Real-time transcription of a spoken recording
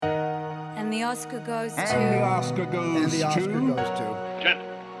And the Oscar goes to... And the Oscar goes to...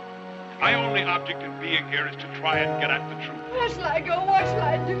 Gentlemen, my only object in being here is to try and get at the truth. Where shall I go? What shall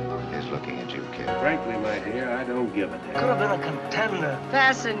I do? He's looking at you, kid. Frankly, my dear, I don't give a damn. Could have been a contender.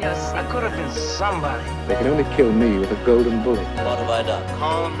 Fasten your seat. I could have been somebody. They can only kill me with a golden bullet. What have I done?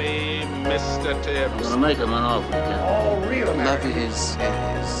 Call me Mr. Tibbs. I'm gonna make him an offer again. All real love is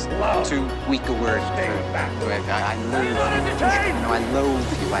too weak a word for I loathe you. I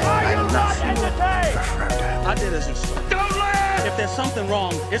loathe you. I love you. I did as instructed. Don't laugh! If there's something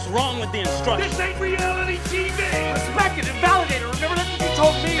wrong, it's wrong with the instruction. This ain't reality TV! Respect it and validate it. Remember that's what you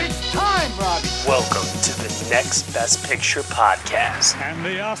told me? It's time, Robbie! Welcome to the Next Best Picture podcast. And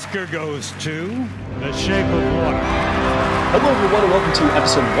the Oscar goes to The Shape of Water. Hello everyone and welcome to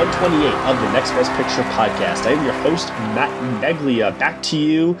episode 128 of the Next Best Picture podcast. I am your host, Matt Meglia, back to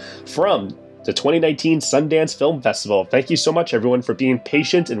you from the 2019 Sundance Film Festival. Thank you so much, everyone, for being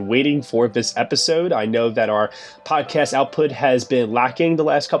patient and waiting for this episode. I know that our podcast output has been lacking the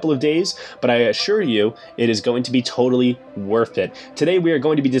last couple of days, but I assure you it is going to be totally worth it. Today, we are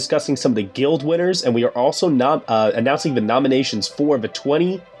going to be discussing some of the Guild winners, and we are also announcing the nominations for the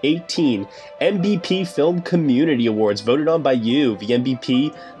 2018 NBP Film Community Awards, voted on by you, the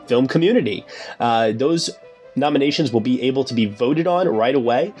NBP Film Community. Those nominations will be able to be voted on right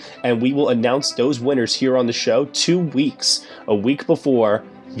away, and we will announce those winners here on the show 2 weeks, a week before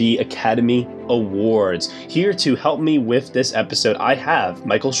the Academy Awards. Here to help me with this episode, I have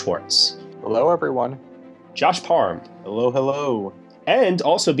Michael Schwartz. Hello, everyone. Josh Parham. Hello, hello. And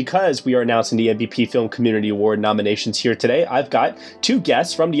also, because we are announcing the NBP Film Community Award nominations here today, I've got two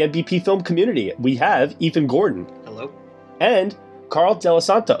guests from the NBP Film Community. We have Ethan Gordon. Hello. And Carl De Los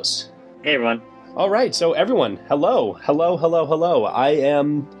Santos. Hey, everyone. All right, so everyone, hello. I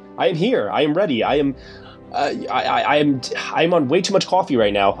am here. I am ready. I am on way too much coffee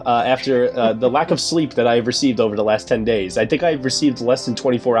right now after the lack of sleep that I have received over the last 10 days. I think I've received less than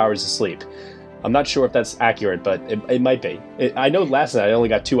 24 hours of sleep. I'm not sure if that's accurate, but it might be. I know last night I only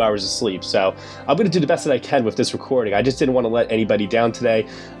got 2 hours of sleep, so I'm going to do the best that I can with this recording. I just didn't want to let anybody down today.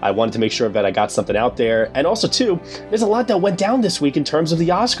 I wanted to make sure that I got something out there. And also, too, there's a lot that went down this week in terms of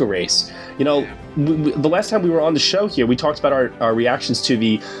the Oscar race. You know, the last time we were on the show here, we talked about our reactions to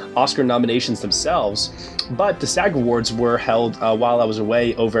the Oscar nominations themselves, but the SAG Awards were held while I was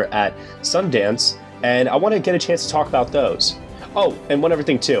away over at Sundance, and I want to get a chance to talk about those. Oh, and one other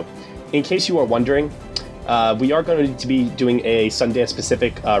thing, too. In case you are wondering, we are going to be doing a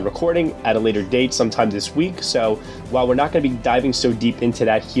Sundance-specific recording at a later date sometime this week. So while we're not going to be diving so deep into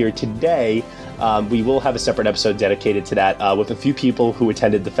that here today, we will have a separate episode dedicated to that with a few people who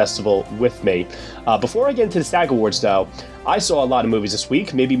attended the festival with me. Before I get into the SAG Awards, though, I saw a lot of movies this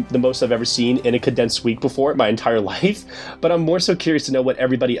week, maybe the most I've ever seen in a condensed week before in my entire life, but I'm more so curious to know what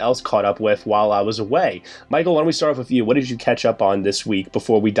everybody else caught up with while I was away. Michael, why don't we start off with you? What did you catch up on this week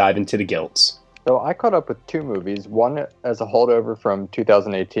before we dive into the guilds? So I caught up with two movies, one as a holdover from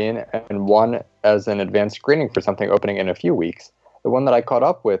 2018 and one as an advanced screening for something opening in a few weeks. The one that I caught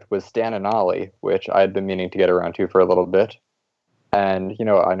up with was Stan and Ollie, which I had been meaning to get around to for a little bit. And, you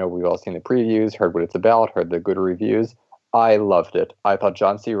know, I know we've all seen the previews, heard what it's about, heard the good reviews. I loved it. I thought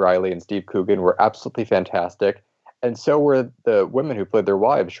John C. Reilly and Steve Coogan were absolutely fantastic. And so were the women who played their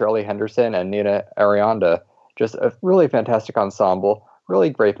wives, Shirley Henderson and Nina Arianda. Just a really fantastic ensemble. Really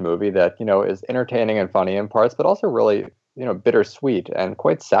great movie that, you know, is entertaining and funny in parts, but also really, you know, bittersweet and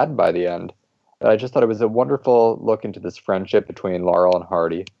quite sad by the end. I just thought it was a wonderful look into this friendship between Laurel and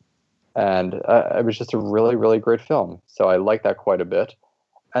Hardy. And it was just a really, really great film. So I liked that quite a bit.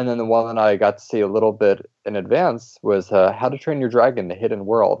 And then the one that I got to see a little bit in advance was How to Train Your Dragon, The Hidden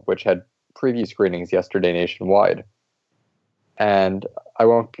World, which had preview screenings yesterday nationwide. And I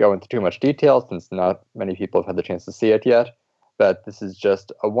won't go into too much detail since not many people have had the chance to see it yet. But this is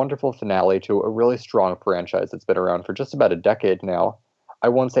just a wonderful finale to a really strong franchise that's been around for just about a decade now. I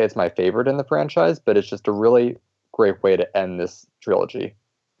won't say it's my favorite in the franchise, but it's just a really great way to end this trilogy.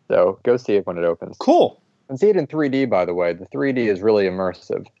 So go see it when it opens. Cool. And see it in 3D, by the way. The 3D is really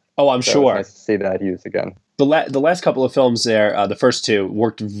immersive. Oh, I'm sure. It's nice to see that used again. The last couple of films there, the first two,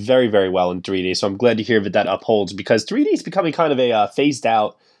 worked very, very well in 3D. So I'm glad to hear that upholds, because 3D is becoming kind of a phased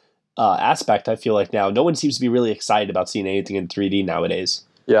out aspect, I feel like now. No one seems to be really excited about seeing anything in 3D nowadays.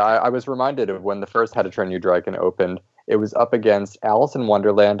 Yeah, I was reminded of when the first How to Train Your Dragon opened. It was up against Alice in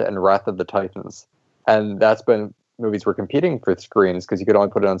Wonderland and Wrath of the Titans. And that's when movies were competing for screens, because you could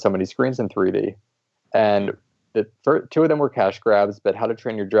only put it on so many screens in 3D. And two of them were cash grabs, but How to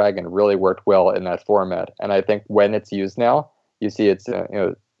Train Your Dragon really worked well in that format. And I think when it's used now, you see it's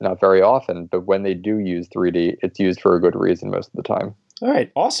not very often, but when they do use 3D, it's used for a good reason most of the time. All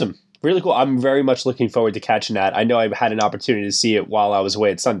right, awesome. Really cool. I'm very much looking forward to catching that. I know I had an opportunity to see it while I was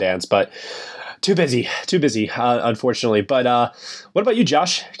away at Sundance, but too busy, unfortunately. But what about you,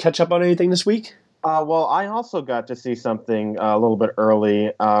 Josh? Catch up on anything this week? Well, I also got to see something a little bit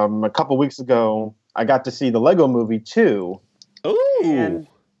early. A couple weeks ago, I got to see the Lego Movie 2. Ooh. And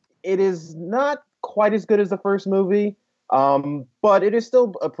it is not quite as good as the first movie, but it is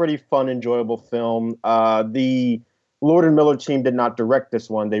still a pretty fun, enjoyable film. The Lord and Miller team did not direct this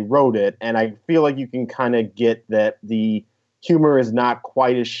one. They wrote it, and I feel like you can kind of get that the humor is not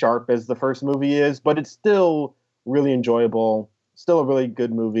quite as sharp as the first movie is, but it's still really enjoyable. Still a really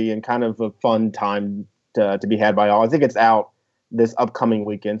good movie and kind of a fun time to be had by all. I think it's out this upcoming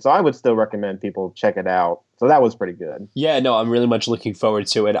weekend, so I would still recommend people check it out. So that was pretty good. Yeah, no, I'm really much looking forward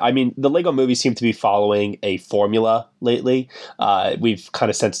to it. I mean, the Lego movies seem to be following a formula lately. We've kind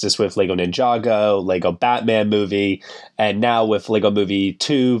of sensed this with Lego Ninjago, Lego Batman movie, and now with Lego Movie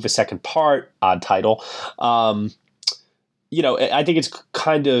 2, the second part, odd title. I think it's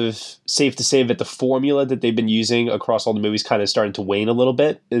kind of safe to say that the formula that they've been using across all the movies kind of starting to wane a little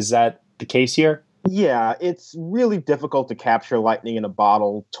bit. Is that the case here? Yeah, it's really difficult to capture lightning in a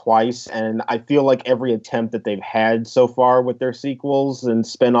bottle twice, and I feel like every attempt that they've had so far with their sequels and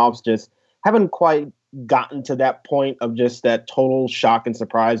spinoffs just haven't quite gotten to that point of just that total shock and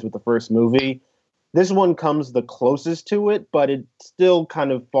surprise with the first movie. This one comes the closest to it, but it still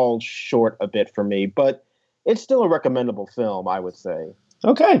kind of falls short a bit for me. But it's still a recommendable film, I would say.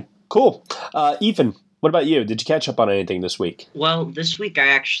 Okay, cool. Ethan, what about you? Did you catch up on anything this week? Well, this week I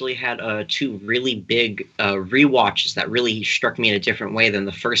actually had two really big rewatches that really struck me in a different way than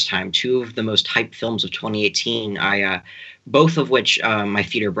the first time. Two of the most hyped films of 2018, both of which my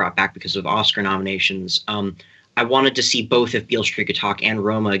theater brought back because of Oscar nominations. I wanted to see both If Beale Street Could Talk and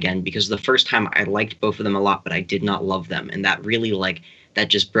Roma again because the first time I liked both of them a lot, but I did not love them. And that really that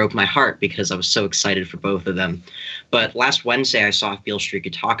just broke my heart because I was so excited for both of them. But last Wednesday, I saw If Beale Street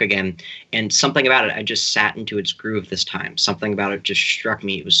Could Talk again, and something about it, I just sat into its groove this time. Something about it just struck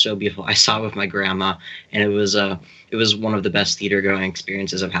me. It was so beautiful. I saw it with my grandma, and it was one of the best theater-going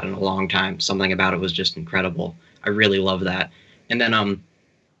experiences I've had in a long time. Something about it was just incredible. I really love that. And then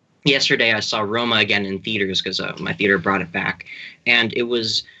yesterday, I saw Roma again in theaters because my theater brought it back, and it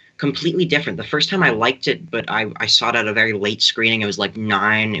was completely different. The first time I liked it, but I saw it at a very late screening. It was like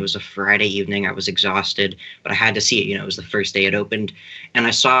 9. It was a Friday evening. I was exhausted, but I had to see it. It was the first day it opened. And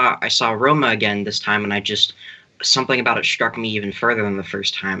I saw Roma again this time, and something about it struck me even further than the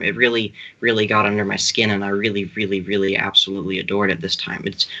first time. It really, really got under my skin, and I really, really, really absolutely adored it this time.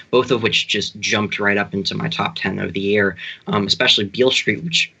 It's both of which just jumped right up into my top 10 of the year, especially Beale Street,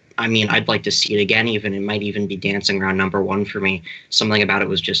 which I'd like to see it again even. It might even be dancing around number 1 for me. Something about it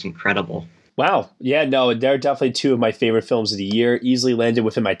was just incredible. Wow. Yeah, no, they're definitely two of my favorite films of the year. Easily landed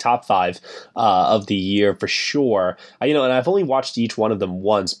within my top 5 of the year for sure. And I've only watched each one of them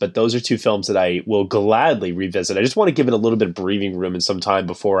once, but those are two films that I will gladly revisit. I just want to give it a little bit of breathing room and some time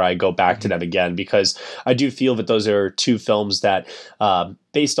before I go back to them again, because I do feel that those are two films that,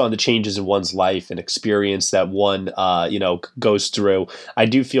 based on the changes in one's life and experience that one, goes through, I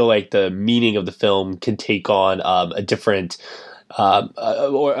do feel like the meaning of the film can take on a different.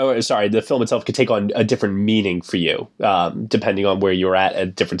 The film itself could take on a different meaning for you, depending on where you're at a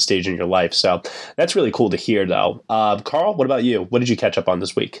different stage in your life. So that's really cool to hear, though. Carl, what about you? What did you catch up on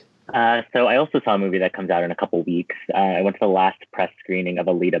this week? So I also saw a movie that comes out in a couple weeks. I went to the last press screening of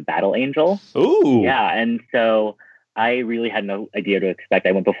Alita: Battle Angel. Ooh. Yeah, and so I really had no idea what to expect.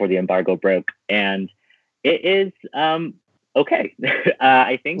 I went before the embargo broke, and it is okay.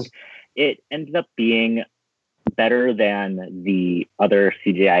 I think it ended up being better than the other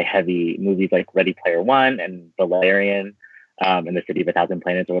CGI-heavy movies like Ready Player One and Valerian and The City of a Thousand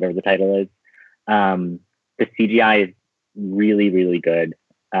Planets, or whatever the title is. The CGI is really, really good.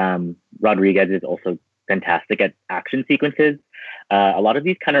 Rodriguez is also fantastic at action sequences. A lot of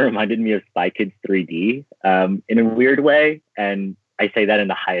these kind of reminded me of Spy Kids 3D in a weird way, and I say that in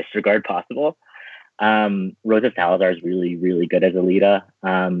the highest regard possible. Rosa Salazar is really, really good as Alita.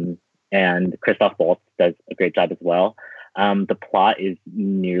 And Christoph Waltz does a great job as well. The plot is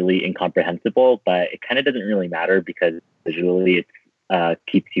nearly incomprehensible, but it kind of doesn't really matter because visually it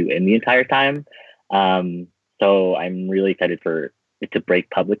keeps you in the entire time. So I'm really excited for it to break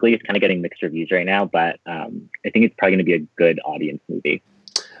publicly. It's kind of getting mixed reviews right now, but I think it's probably going to be a good audience movie.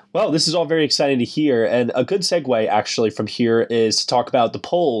 Well, this is all very exciting to hear, and a good segue actually from here is to talk about the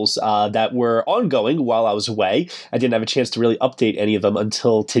polls that were ongoing while I was away. I didn't have a chance to really update any of them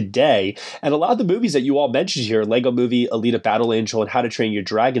until today, and a lot of the movies that you all mentioned here, Lego Movie, Alita Battle Angel, and How to Train Your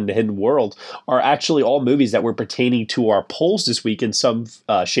Dragon, The Hidden World, are actually all movies that were pertaining to our polls this week in some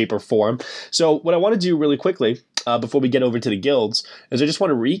shape or form. So what I want to do really quickly, before we get over to the guilds, is I just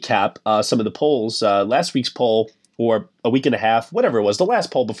want to recap some of the polls. Last week's poll, or a week and a half, whatever it was, the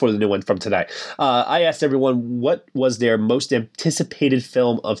last poll before the new one from today. I asked everyone what was their most anticipated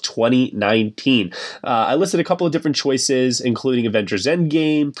film of 2019. I listed a couple of different choices, including Avengers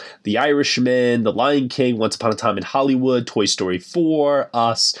Endgame, The Irishman, The Lion King, Once Upon a Time in Hollywood, Toy Story 4,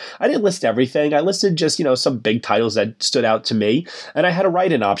 Us. I didn't list everything. I listed just, some big titles that stood out to me, and I had a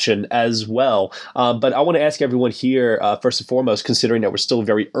write-in option as well. But I want to ask everyone here, first and foremost, considering that we're still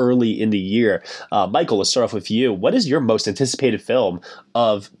very early in the year. Michael, let's start off with you. What is your most anticipated film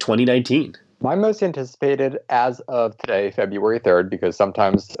of 2019? My most anticipated as of today, February 3rd, because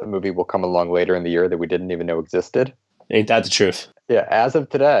sometimes a movie will come along later in the year that we didn't even know existed. Ain't that the truth? Yeah, as of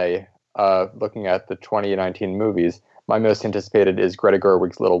today, looking at the 2019 movies, my most anticipated is Greta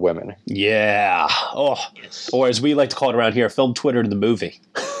Gerwig's Little Women. Yeah. Oh, or as we like to call it around here, film Twitter to the movie.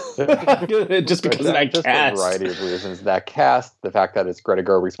 Just because of that cast. A variety of reasons. That cast, the fact that it's Greta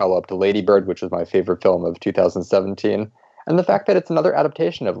Gerwig's follow-up to Lady Bird, which was my favorite film of 2017, and the fact that it's another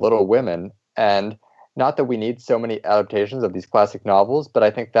adaptation of Little Women. And not that we need so many adaptations of these classic novels, but I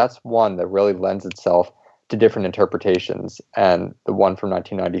think that's one that really lends itself to different interpretations. And the one from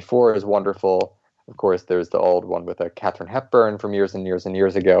 1994 is wonderful. Of course, there's the old one with Katharine Hepburn from years and years and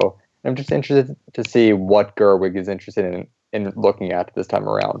years ago. And I'm just interested to see what Gerwig is interested in looking at this time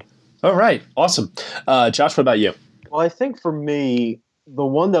around. All right. Awesome. Josh, what about you? Well, I think for me, the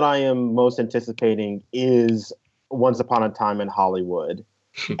one that I am most anticipating is Once Upon a Time in Hollywood.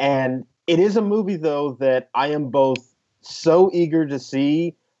 And it is a movie, though, that I am both so eager to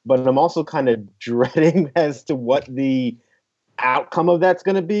see, but I'm also kind of dreading as to what the outcome of that's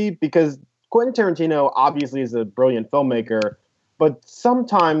going to be, because Quentin Tarantino obviously is a brilliant filmmaker, but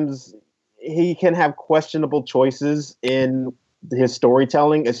sometimes he can have questionable choices in his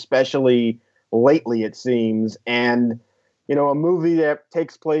storytelling, especially lately, it seems. And, a movie that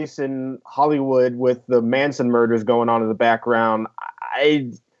takes place in Hollywood with the Manson murders going on in the background,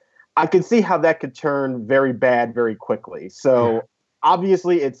 I could see how that could turn very bad very quickly. So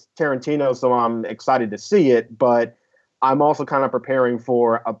obviously it's Tarantino, so I'm excited to see it, but I'm also kind of preparing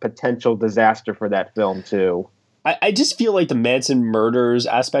for a potential disaster for that film too. I just feel like the Manson murders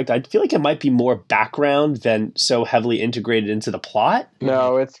aspect, I feel like it might be more background than so heavily integrated into the plot.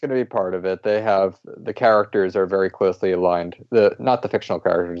 No, it's going to be part of it. The characters are very closely aligned. Not the fictional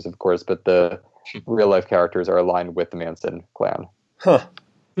characters, of course, but the real life characters are aligned with the Manson clan. Huh.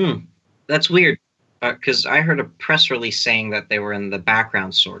 That's weird. Because I heard a press release saying that they were in the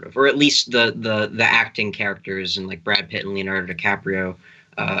background, sort of, or at least the acting characters and like Brad Pitt and Leonardo DiCaprio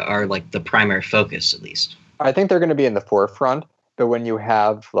are like the primary focus, at least. I think they're going to be in the forefront, but when you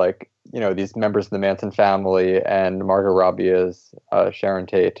have these members of the Manson family and Margot Robbie is Sharon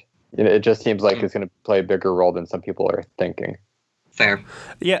Tate, it just seems like it's going to play a bigger role than some people are thinking. Fair.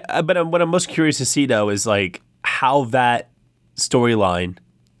 Yeah, but what I'm most curious to see though is like how that storyline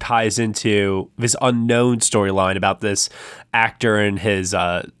ties into this unknown storyline about this actor and his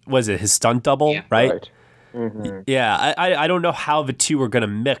his stunt double, yeah, right? Mm-hmm. Yeah, I don't know how the two are going to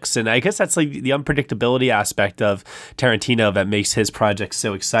mix, and I guess that's like the unpredictability aspect of Tarantino that makes his project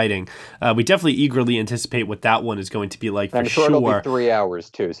so exciting. We definitely eagerly anticipate what that one is going to be like. I'm sure it'll be 3 hours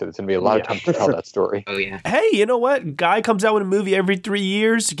too, so it's going to be a lot of time to tell that story. Oh yeah. Hey, you know what? Guy comes out with a movie every 3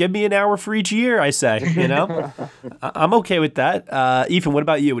 years. Give me an hour for each year, I say. I'm okay with that. Ethan, what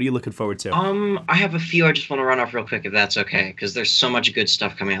about you? What are you looking forward to? I have a few I just want to run off real quick, if that's okay, because there's so much good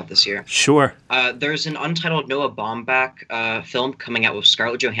stuff coming out this year. Sure. There's an untitled Noah Baumbach film coming out with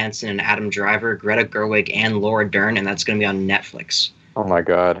Scarlett Johansson and Adam Driver, Greta Gerwig, and Laura Dern, and that's going to be on Netflix. Oh my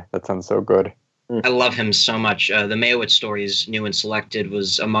God, that sounds so good. I love him so much. The Mayowitz Stories, New and Selected,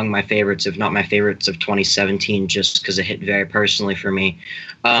 was among my favorites, if not my favorites, of 2017, just because it hit very personally for me.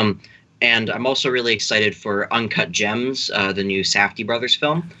 And I'm also really excited for Uncut Gems, the new Safdie brothers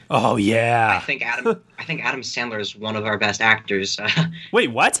film. Oh yeah. I I think Adam Sandler is one of our best actors.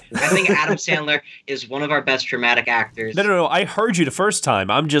 Wait, what? I think Adam Sandler is one of our best dramatic actors. No. I heard you the first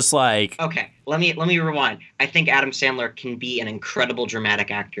time. I'm just like... Okay, let me rewind. I think Adam Sandler can be an incredible dramatic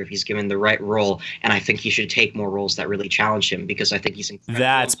actor if he's given the right role, and I think he should take more roles that really challenge him, because I think he's incredible.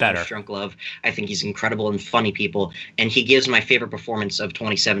 That's better. Punch Drunk Love. I think he's incredible in Funny People, and he gives my favorite performance of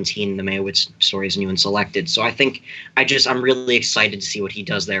 2017, The Mayowitz Story is New and Selected. So I think I'm really excited to see what he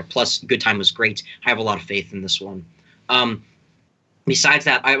does there. Plus, Good Time was great. I have a lot of faith in this one. Besides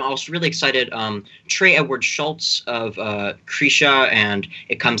that, I'm also really excited. Trey Edward Schultz of Krisha and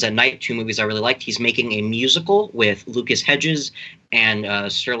It Comes at Night, 2 movies I really liked. He's making a musical with Lucas Hedges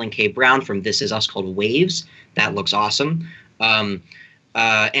and Sterling K. Brown from This Is Us called Waves. That looks awesome.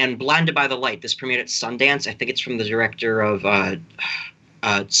 And Blinded by the Light. This premiered at Sundance. I think it's from the director of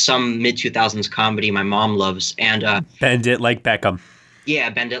some mid-2000s comedy my mom loves. And Bend It Like Beckham.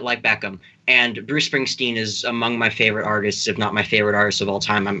 Yeah, Bend It Like Beckham. And Bruce Springsteen is among my favorite artists, if not my favorite artist of all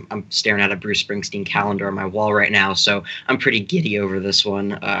time. I'm staring at a Bruce Springsteen calendar on my wall right now, so I'm pretty giddy over this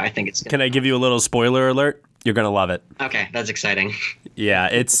one. I think it's... Can I give you a little spoiler alert? You're gonna love it. Okay, that's exciting. Yeah,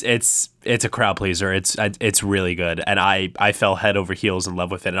 it's a crowd pleaser. It's really good, and I fell head over heels in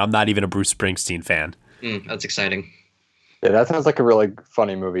love with it. And I'm not even a Bruce Springsteen fan. That's exciting. Yeah, that sounds like a really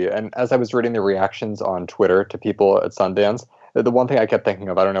funny movie. And as I was reading the reactions on Twitter to people at Sundance, the one thing I kept thinking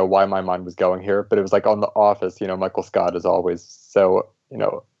of, I don't know why my mind was going here, but it was like on The Office, Michael Scott is always so,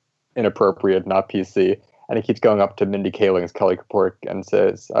 inappropriate, not PC. And he keeps going up to Mindy Kaling's Kelly Kapoor and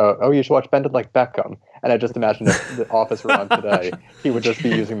says, oh, you should watch Bend It Like Beckham. And I just imagine if The Office were on today, he would just be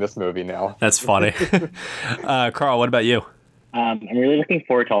using this movie now. That's funny. Carl, what about you? I'm really looking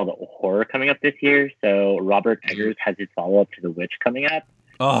forward to all the horror coming up this year. So Robert Eggers has his follow-up to The Witch coming up.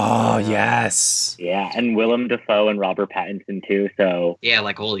 Oh, yes. Yeah, and Willem Dafoe and Robert Pattinson, too. So yeah,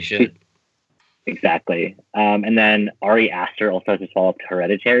 like, holy shit. Exactly. And then Ari Aster also has his follow-up to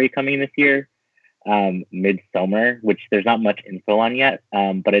Hereditary coming this year. Midsommar, which there's not much info on yet,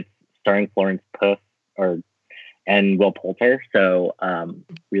 but it's starring Florence Pugh and Will Poulter. So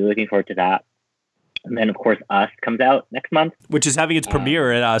really looking forward to that. And then, of course, Us comes out next month. Which is having its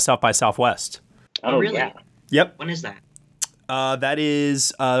premiere at South by Southwest. Oh, really? Yeah. Yep. When is that? That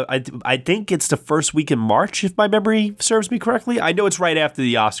is, I think it's the first week in March, if my memory serves me correctly. I know it's right after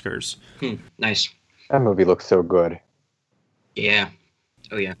the Oscars. Nice. That movie looks so good. Yeah.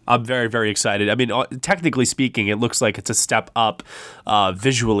 Oh, yeah. I'm very, very excited. I mean, technically speaking, it looks like it's a step up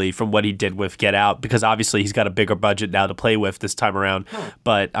visually from what he did with Get Out, because obviously he's got a bigger budget now to play with this time around.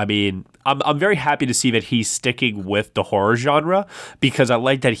 But, I mean, I'm very happy to see that he's sticking with the horror genre, because I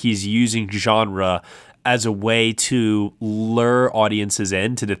like that he's using genre as a way to lure audiences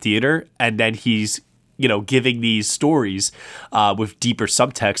into the theater, and then he's giving these stories with deeper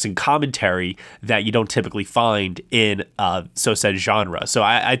subtext and commentary that you don't typically find in so said genre. So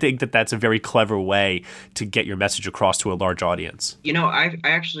I think that that's a very clever way to get your message across to a large audience.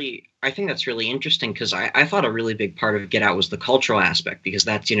 I think that's really interesting, because I thought a really big part of Get Out was the cultural aspect, because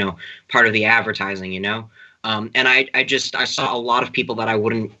that's part of the advertising, and I saw a lot of people that I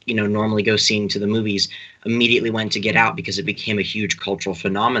wouldn't, normally go seeing to the movies immediately went to Get Out because it became a huge cultural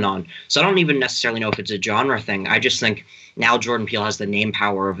phenomenon. So I don't even necessarily know if it's a genre thing. I just think now Jordan Peele has the name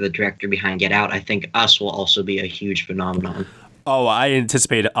power of the director behind Get Out. I think Us will also be a huge phenomenon. Oh, I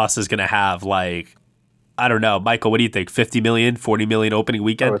anticipate Us is going to have I don't know. Michael, what do you think? 50 million, 40 million opening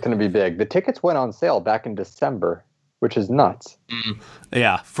weekend? Oh, it's going to be big. The tickets went on sale back in December, which is nuts.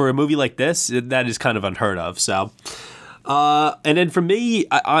 Yeah, for a movie like this, that is kind of unheard of. So, and then for me,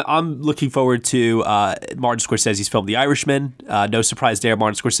 I'm looking forward to Martin Scorsese's film The Irishman. No surprise there.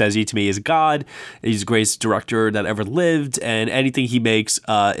 Martin Scorsese to me is God. He's the greatest director that ever lived, and anything he makes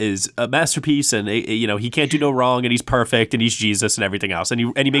is a masterpiece. And he can't do no wrong, and he's perfect, and he's Jesus, and everything else. And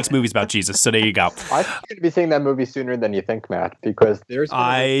he makes movies about Jesus. So there you go. I think you're going to be seeing that movie sooner than you think, Matt, because there's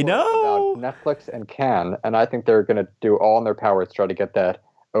about Netflix and Cannes, and I think they're going to do all in their power to try to get that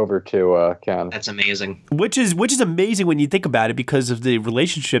over to Cannes. That's amazing. Which is amazing when you think about it, because of the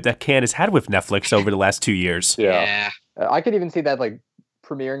relationship that Cannes has had with Netflix over the last 2 years. Yeah. I could even see that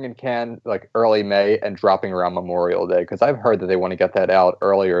premiering in Cannes early May and dropping around Memorial Day, because I've heard that they want to get that out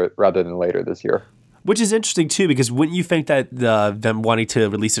earlier rather than later this year. Which is interesting too, because wouldn't you think that them wanting to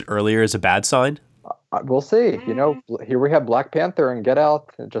release it earlier is a bad sign? We'll see. Here we have Black Panther and Get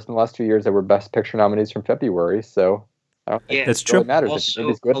Out. Just in the last 2 years, they were Best Picture nominees from February. So I don't think that's true. Really matters.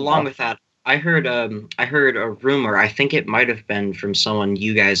 Also, along with that, I heard a rumor. I think it might have been from someone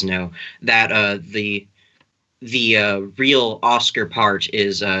you guys know, that the real Oscar part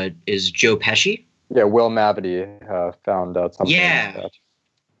is Joe Pesci. Yeah, Will Mavity found out something. Yeah. Like that.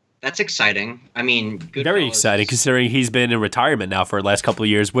 That's exciting. I mean, very exciting considering he's been in retirement now for the last couple of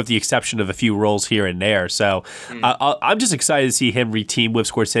years, with the exception of a few roles here and there. So I'm just excited to see him re-team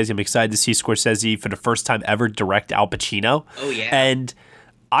with Scorsese. I'm excited to see Scorsese for the first time ever direct Al Pacino. Oh, yeah. And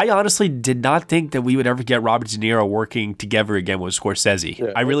I honestly did not think that we would ever get Robert De Niro working together again with Scorsese.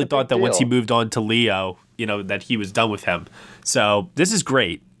 Yeah, I really thought that once he moved on to Leo, that he was done with him. So this is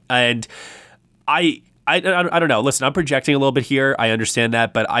great. And I don't know. Listen, I'm projecting a little bit here. I understand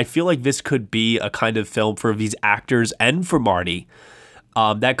that, but I feel like this could be a kind of film for these actors and for Marty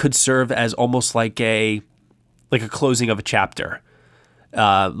that could serve as almost like a closing of a chapter,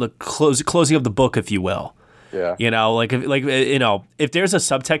 closing of the book, if you will. Yeah. If there's a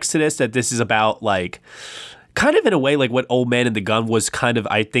subtext to this, that this is about kind of in a way like what Old Man and the Gun was kind of,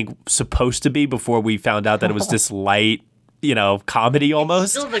 I think, supposed to be before we found out that it was this light, comedy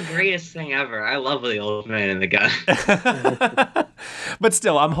almost. It's still the greatest thing ever. I love The Old Man and the Gun. But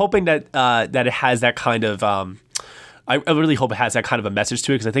still, I'm hoping that it has that kind of. I really hope it has that kind of a message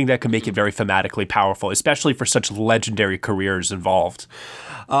to it, because I think that could make it very thematically powerful, especially for such legendary careers involved.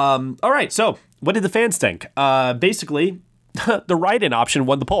 All right, so what did the fans think? Basically, the write-in option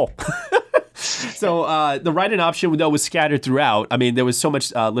won the poll. So the write-in option, though, was scattered throughout. I mean, there was so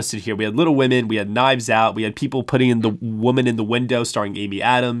much listed here. We had Little Women, we had Knives Out, we had people putting in The Woman in the Window starring Amy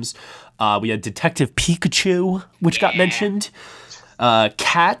Adams. We had Detective Pikachu, which got mentioned.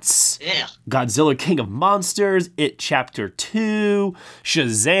 Cats, Godzilla King of Monsters, It Chapter 2,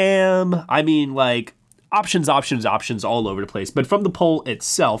 Shazam. I mean, options all over the place. But from the poll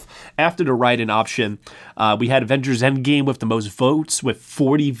itself, after the write-in option, we had Avengers Endgame with the most votes, with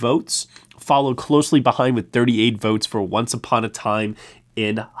 40 votes, followed closely behind with 38 votes for Once Upon a Time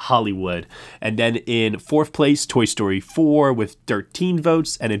in Hollywood. And then in fourth place, Toy Story 4 with 13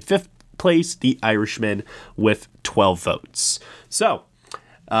 votes. And in fifth place, The Irishman with 12 votes. So,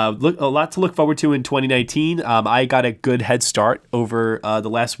 a lot to look forward to in 2019. I got a good head start over the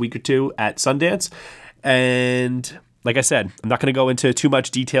last week or two at Sundance. And like I said, I'm not going to go into too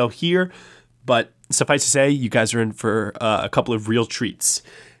much detail here, but suffice to say, you guys are in for a couple of real treats.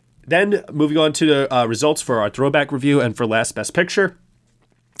 Then, moving on to the results for our throwback review and for Last Best Picture.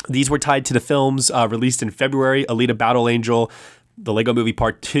 These were tied to the films released in February: Alita Battle Angel, The Lego Movie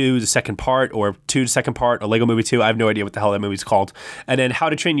Part 2, the second part, or 2, the second part, or Lego Movie 2. I have no idea what the hell that movie's called. And then How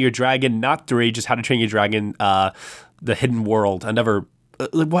to Train Your Dragon, not 3, just How to Train Your Dragon, The Hidden World. I never,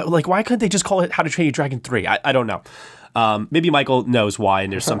 why couldn't they just call it How to Train Your Dragon 3? I don't know. Maybe Michael knows why,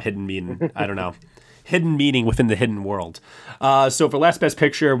 and there's some hidden meaning. I don't know. Hidden meaning within the hidden world. So for Last Best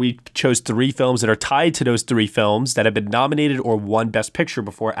Picture, we chose 3 films that are tied to those 3 films that have been nominated or won Best Picture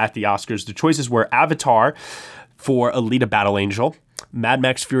before at the Oscars. The choices were Avatar for Alita Battle Angel, Mad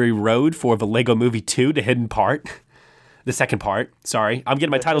Max Fury Road for The Lego Movie 2, The Hidden Part, the second part. Sorry, I'm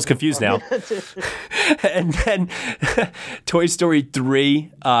getting my titles confused now. And then Toy Story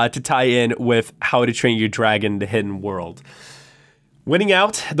 3 to tie in with How to Train Your Dragon, The Hidden World. Winning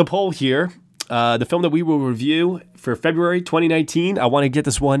out the poll here, the film that we will review for February 2019, I want to get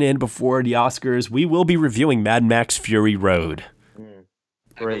this one in before the Oscars. We will be reviewing Mad Max Fury Road.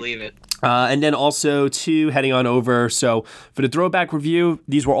 I believe it. And then also, heading on over. So for the throwback review,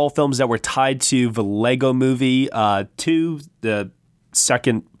 these were all films that were tied to the Lego Movie 2, the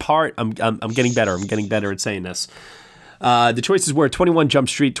second part. I'm getting better. I'm getting better at saying this. The choices were 21 Jump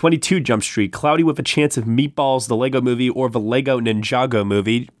Street, 22 Jump Street, Cloudy with a Chance of Meatballs, the Lego Movie, or the Lego Ninjago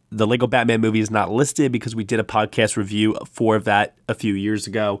Movie. The Lego Batman movie is not listed because we did a podcast review for that a few years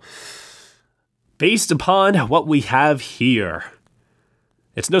ago. Based upon what we have here,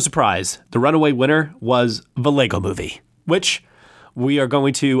 it's no surprise, the runaway winner was the Lego Movie, which we are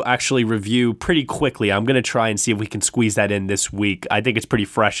going to actually review pretty quickly. I'm going to try and see if we can squeeze that in this week. I think it's pretty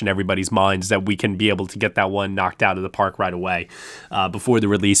fresh in everybody's minds that we can be able to get that one knocked out of the park right away before the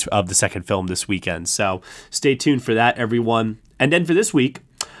release of the second film this weekend. So stay tuned for that, everyone. And then for this week,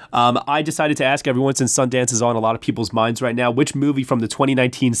 I decided to ask everyone, since Sundance is on a lot of people's minds right now, which movie from the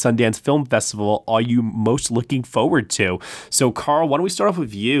 2019 Sundance Film Festival are you most looking forward to? So, Carl, why don't we start off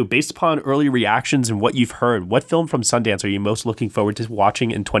with you? Based upon early reactions and what you've heard, what film from Sundance are you most looking forward to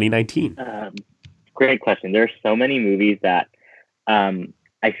watching in 2019? Great question. There are so many movies that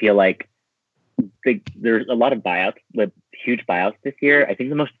I feel like there's a lot of buyouts, huge buyouts this year. I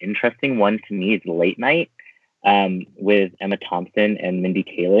think the most interesting one to me is Late Night. With Emma Thompson and Mindy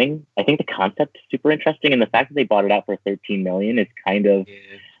Kaling. I think the concept is super interesting, and the fact that they bought it out for $13 million is kind of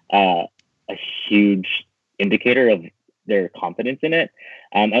a huge indicator of their confidence in it.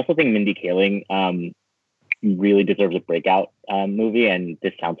 I also think Mindy Kaling really deserves a breakout movie, and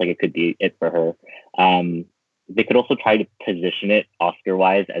this sounds like it could be it for her. they could also try to position it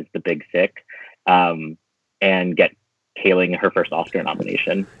Oscar-wise as The Big Sick, and get Kaling her first Oscar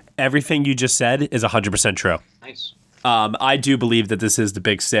nomination. Everything you just said is 100% true. Nice. I do believe that this is The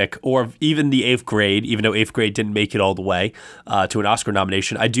Big Sick, or even the 8th grade, even though 8th grade didn't make it all the way to an Oscar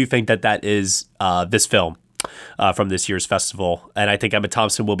nomination. I do think that that is this film from this year's festival. And I think Emma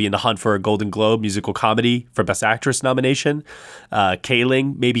Thompson will be in the hunt for a Golden Globe musical comedy for Best Actress nomination.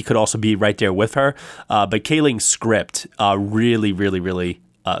 Kaling maybe could also be right there with her. But Kaling's script really, really, really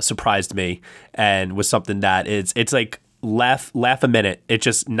surprised me, and was something that it's like laugh a minute. It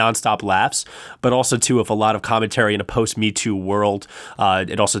just nonstop laughs, but also too with a lot of commentary in a post-Me Too world.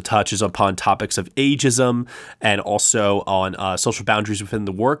 It also touches upon topics of ageism and also on social boundaries within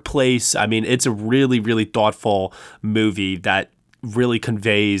the workplace. I mean, it's a really, really thoughtful movie that really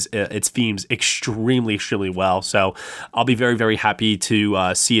conveys its themes extremely, extremely well. So I'll be very, very happy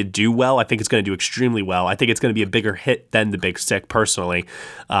to see it do well. I think it's going to do extremely well. I think it's going to be a bigger hit than The Big Sick, personally.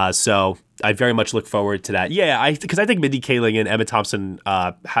 So I very much look forward to that. Yeah, because I think Mindy Kaling and Emma Thompson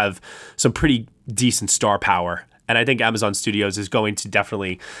have some pretty decent star power. And I think Amazon Studios is going to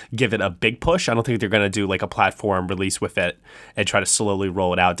definitely give it a big push. I don't think they're going to do like a platform release with it and try to slowly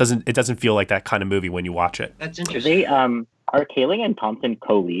roll it out. It doesn't feel like that kind of movie when you watch it. That's interesting. Are Kaling and Thompson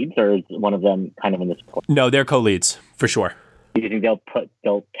co-leads, or is one of them kind of in the support? No, they're co-leads for sure. Do you think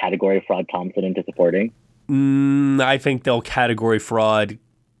they'll category fraud Thompson into supporting? I think they'll category fraud.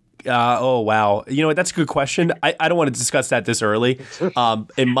 Oh, wow. You know what? That's a good question. I don't want to discuss that this early.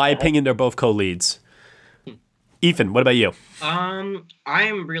 In my opinion, they're both co-leads. Ethan, what about you? I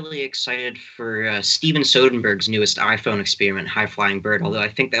am really excited for Steven Soderbergh's newest iPhone experiment, High Flying Bird, although I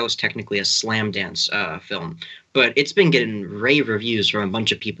think that was technically a slam dance film. But it's been getting rave reviews from a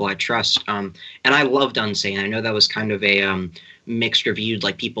bunch of people I trust. And I loved Unsane. I know that was kind of a mixed reviewed,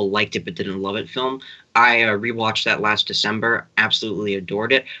 like people liked it but didn't love it film. I rewatched that last December, absolutely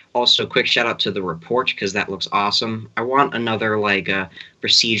adored it. Also, quick shout out to The Report, because that looks awesome. I want another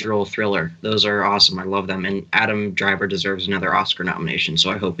procedural thriller. Those are awesome. I love them. And Adam Driver deserves another Oscar nomination, so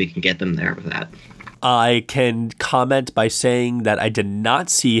I hope we can get them there with that. I can comment by saying that I did not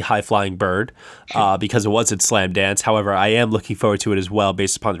see High Flying Bird because it wasn't Slam Dance. However, I am looking forward to it as well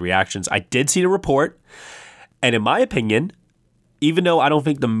based upon the reactions. I did see The Report, and in my opinion, even though I don't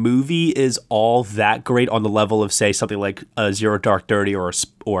think the movie is all that great on the level of, say, something like Zero Dark 30 or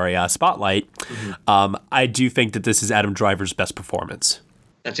a Spotlight, I do think that this is Adam Driver's best performance.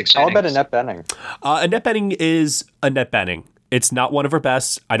 That's exciting. How about Annette Bening? Annette Bening is Annette Bening. It's not one of her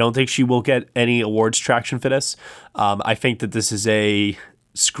best. I don't think she will get any awards traction for this. I think that this is a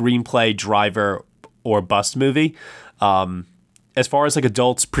screenplay driver or bust movie. As far as like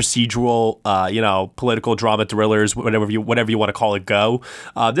adults, procedural, political drama thrillers, whatever you want to call it, go.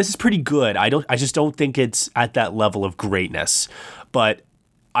 This is pretty good. I just don't think it's at that level of greatness. But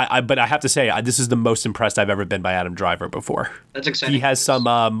I have to say, this is the most impressed I've ever been by Adam Driver before. That's exciting. He has some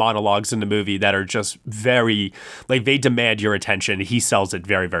monologues in the movie that are just very, they demand your attention. He sells it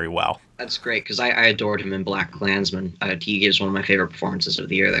very, very well. That's great, because I adored him in Black Klansman. He gives one of my favorite performances of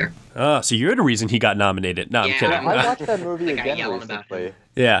the year there. So you're the reason he got nominated. No, I'm kidding. I watched that movie again recently.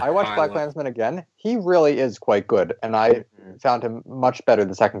 Yeah. I watched Black Klansman again. He really is quite good, and I found him much better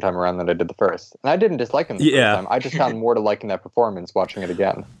the second time around than I did the first. And I didn't dislike him the first time. I just found more to like in that performance watching it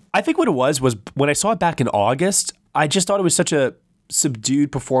again. I think what it was when I saw it back in August, I just thought it was such a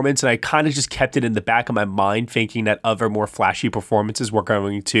subdued performance, and I kind of just kept it in the back of my mind thinking that other more flashy performances were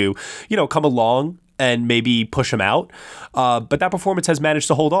going to, come along and maybe push him out. But that performance has managed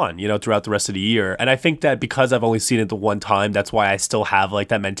to hold on, throughout the rest of the year. And I think that because I've only seen it the one time, that's why I still have like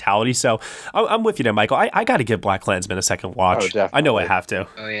that mentality. So I'm with you there, Michael. I got to give Black Klansman a second watch. Oh, I know I have to.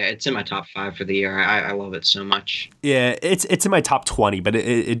 Oh yeah, it's in my top 5 for the year. I love it so much. Yeah, it's in my top 20, but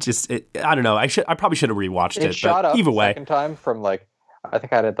it just I don't know. I probably should have rewatched it. It shot up either way. Second time from I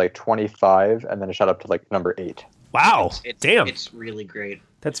think I had it 25, and then it shot up to number 8. Wow, damn, it's really great.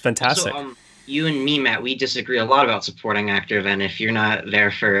 That's fantastic. Also, you and me, Matt, we disagree a lot about supporting actor. Then, if you're not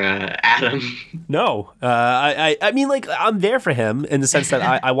there for Adam, no, I mean, I'm there for him in the sense that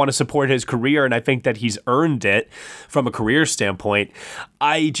I want to support his career, and I think that he's earned it from a career standpoint.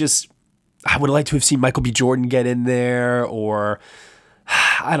 I would like to have seen Michael B. Jordan get in there, or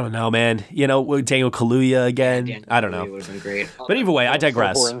I don't know, man. Daniel Kaluuya again. Daniel I don't know. Would have been great. But either way, I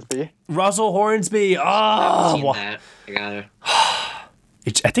digress. Russell Hornsby. Oh, I haven't seen that. I gotta.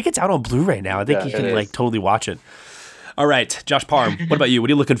 I think it's out on Blu-ray now. I think you can totally watch it. All right, Josh Parham, what about you?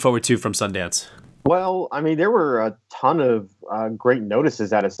 What are you looking forward to from Sundance? Well, I mean, there were a ton of great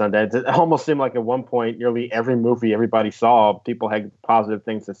notices out of Sundance. It almost seemed like at one point, nearly every movie everybody saw, people had positive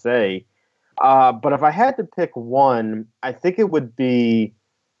things to say. But if I had to pick one, I think it would be,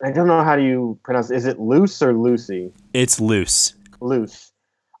 I don't know how do you pronounce it. Is it Loose or Lucy? It's Loose. Loose.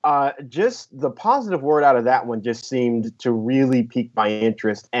 Just the positive word out of that one just seemed to really pique my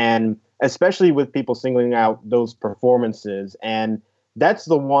interest, and especially with people singling out those performances. And that's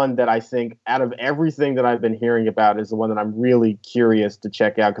the one that I think out of everything that I've been hearing about is the one that I'm really curious to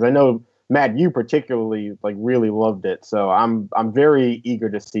check out. Because I know, Matt, you particularly really loved it. So I'm very eager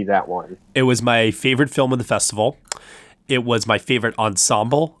to see that one. It was my favorite film of the festival. It was my favorite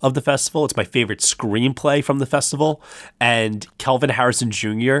ensemble of the festival. It's my favorite screenplay from the festival. And Kelvin Harrison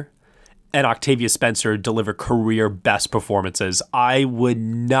Jr. and Octavia Spencer deliver career best performances. I would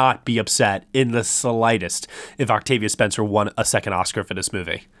not be upset in the slightest if Octavia Spencer won a second Oscar for this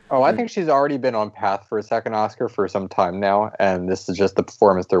movie. Oh, I think she's already been on path for a second Oscar for some time now, and this is just the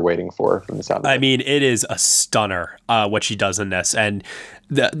performance they're waiting for from the sound of it. I mean, it is a stunner what she does in this, and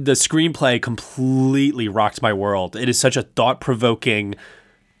the screenplay completely rocks my world. It is such a thought-provoking,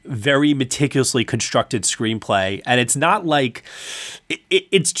 very meticulously constructed screenplay, and it's not like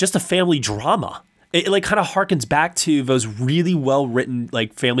it's just a family drama. It kind of harkens back to those really well written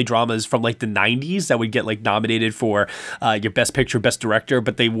family dramas from the 90s that would get nominated for your best picture, best director,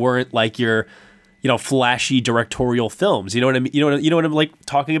 but they weren't your flashy directorial films. You know what I mean? You know what I'm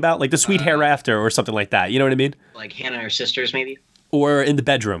talking about? Like The Sweet Hereafter or something like that. You know what I mean? Like Hannah and Her Sisters, maybe? Or In the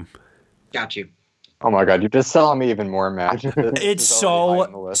Bedroom. Got you. Oh my God, you're just selling me even more, Matt. It's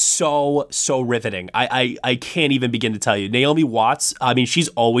so riveting. I can't even begin to tell you. Naomi Watts, I mean, she's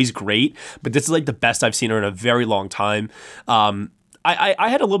always great, but this is the best I've seen her in a very long time. I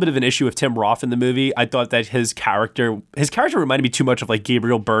had a little bit of an issue with Tim Roth in the movie. I thought that his character reminded me too much of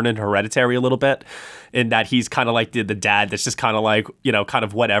Gabriel Byrne in Hereditary a little bit, in that he's kind of the dad that's just kind of kind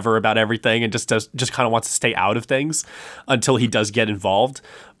of whatever about everything and just kind of wants to stay out of things until he does get involved.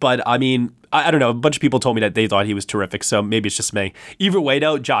 But I mean, I don't know. A bunch of people told me that they thought he was terrific, so maybe it's just me. Either way,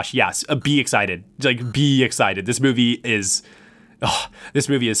 though, Josh, yes, be excited. Be excited. This movie is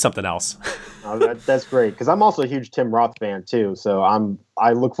something else. Oh, that's great, because I'm also a huge Tim Roth fan too. So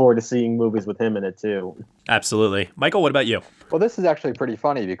I look forward to seeing movies with him in it too. Absolutely, Michael. What about you? Well, this is actually pretty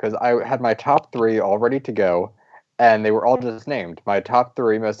funny because I had my top 3 all ready to go, and they were all just named. My top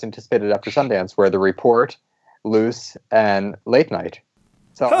 3 most anticipated after Sundance were The Report, Loose, and Late Night.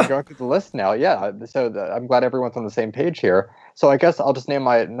 So I'm going through the list now. Yeah, I'm glad everyone's on the same page here. So I guess I'll just name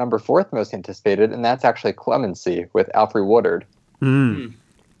my number 4th most anticipated, and that's actually Clemency with Alfre Woodard. Mm.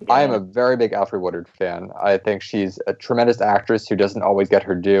 Yeah. I am a very big Alfre Woodard fan. I think she's a tremendous actress who doesn't always get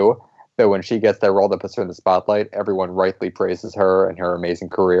her due, but when she gets that role that puts her in the spotlight, everyone rightly praises her and her amazing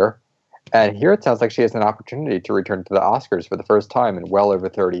career. And here it sounds like she has an opportunity to return to the Oscars for the first time in well over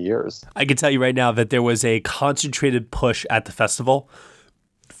 30 years. I can tell you right now that there was a concentrated push at the festival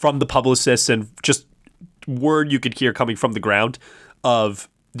from the publicists and just word you could hear coming from the ground of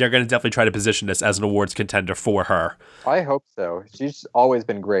they're going to definitely try to position this as an awards contender for her. I hope so. She's always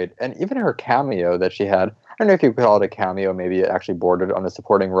been great. And even her cameo that she had, I don't know if you could call it a cameo, maybe it actually bordered on a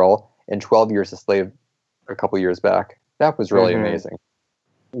supporting role in 12 Years a Slave a couple years back. That was really amazing.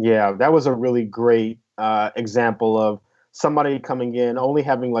 Yeah, that was a really great example of somebody coming in, only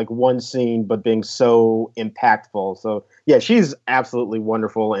having one scene, but being so impactful. So yeah, she's absolutely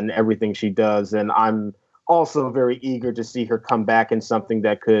wonderful in everything she does. And I'm also very eager to see her come back in something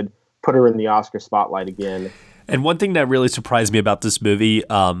that could put her in the Oscar spotlight again. And one thing that really surprised me about this movie,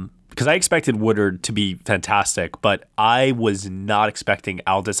 because I expected Woodard to be fantastic, but I was not expecting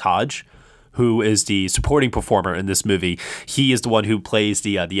Aldous Hodge, who is the supporting performer in this movie. He is the one who plays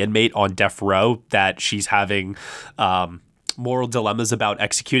the inmate on death row that she's having moral dilemmas about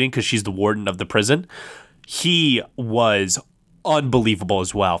executing because she's the warden of the prison. He was unbelievable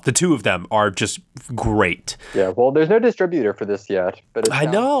as well. The two of them are just great. Yeah, well, there's no distributor for this yet, but I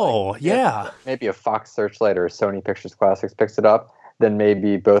know, yeah. Maybe a Fox Searchlight or Sony Pictures Classics picks it up, then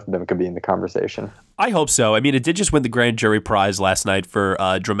maybe both of them could be in the conversation. I hope so. I mean, it did just win the Grand Jury Prize last night for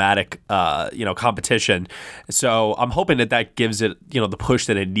dramatic, competition. So I'm hoping that gives it, the push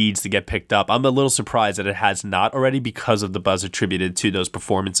that it needs to get picked up. I'm a little surprised that it has not already because of the buzz attributed to those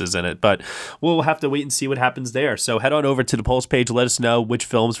performances in it. But we'll have to wait and see what happens there. So head on over to the polls page. Let us know which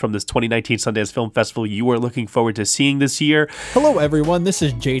films from this 2019 Sundance Film Festival you are looking forward to seeing this year. Hello, everyone. This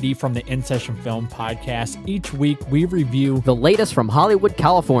is JD from the In Session Film Podcast. Each week we review the latest from Hollywood,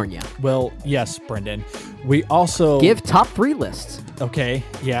 California. Well, yes, Brendan. We also give top 3 lists. Okay,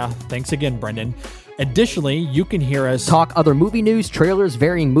 yeah. Thanks again, Brendan. Additionally, you can hear us talk other movie news, trailers,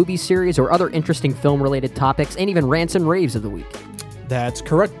 varying movie series, or other interesting film-related topics, and even rants and raves of the week. That's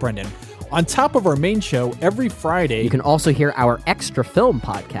correct, Brendan. On top of our main show, every Friday... You can also hear our extra film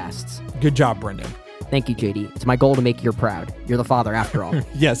podcasts. Good job, Brendan. Thank you, JD. It's my goal to make you proud. You're the father, after all.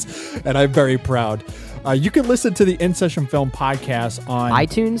 Yes, and I'm very proud. You can listen to the In Session Film podcast on...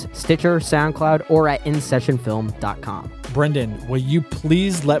 iTunes, Stitcher, SoundCloud, or at InSessionFilm.com. Brendan, will you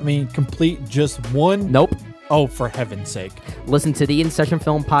please let me complete just one... Nope. Oh, for heaven's sake. Listen to the In Session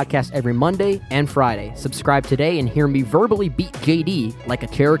Film podcast every Monday and Friday. Subscribe today and hear me verbally beat JD like a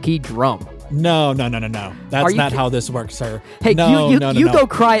Cherokee drum. No. That's not how this works, sir. Hey, no, you go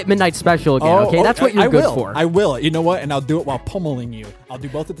cry at Midnight Special again, okay? That's what you're good for. I will. You know what? And I'll do it while pummeling you. I'll do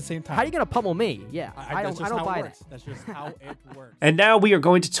both at the same time. How are you going to pummel me? Yeah, I don't buy that. That's just how it works. And now we are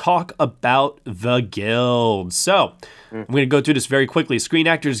going to talk about the Guild. So, I'm going to go through this very quickly. Screen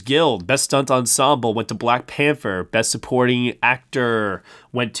Actors Guild, Best Stunt Ensemble went to Black Panther. Best Supporting Actor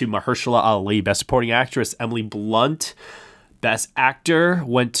went to Mahershala Ali. Best Supporting Actress, Emily Blunt. Best Actor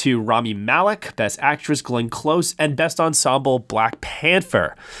went to Rami Malek. Best Actress, Glenn Close. And Best Ensemble, Black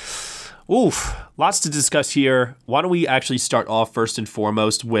Panther. Oof, lots to discuss here. Why don't we actually start off first and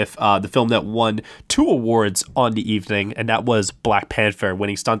foremost with the film that won 2 awards on the evening, and that was Black Panther,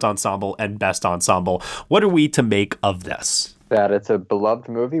 winning Stunt Ensemble and Best Ensemble. What are we to make of this? That it's a beloved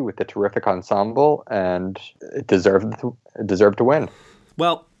movie with a terrific ensemble, and it deserved to win.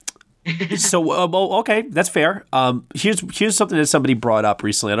 Well, okay, that's fair. Here's something that somebody brought up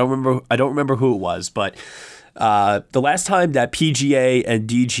recently. I don't remember who it was, but the last time that PGA and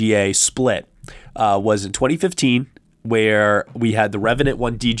DGA split was in 2015, where we had The Revenant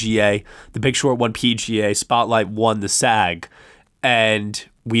won DGA, The Big Short won PGA, Spotlight won the SAG, and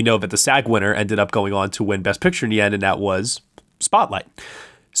we know that the SAG winner ended up going on to win Best Picture in the end, and that was Spotlight.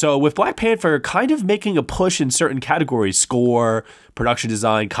 So with Black Panther kind of making a push in certain categories, score, production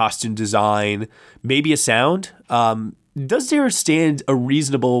design, costume design, maybe a sound, does there stand a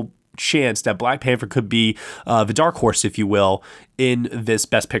reasonable chance that Black Panther could be the dark horse, if you will, in this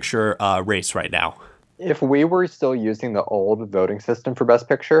Best Picture race right now? If we were still using the old voting system for Best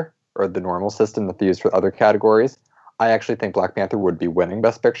Picture, or the normal system that they use for other categories, I actually think Black Panther would be winning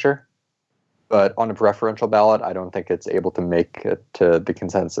Best Picture. But on a preferential ballot, I don't think it's able to make it to the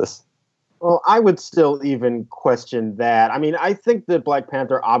consensus. Well, I would still even question that. I mean, I think that Black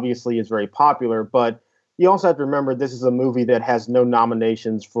Panther obviously is very popular, but you also have to remember this is a movie that has no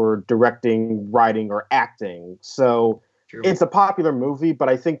nominations for directing, writing, or acting. So it's a popular movie, but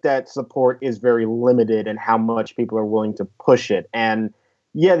I think that support is very limited in how much people are willing to push it. And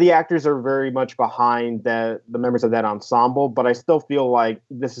yeah, the actors are very much behind the members of that ensemble, but I still feel like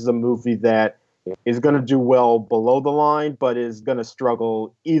this is a movie that is going to do well below the line, but is going to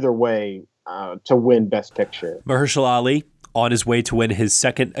struggle either way to win Best Picture. Mahershala Ali, on his way to win his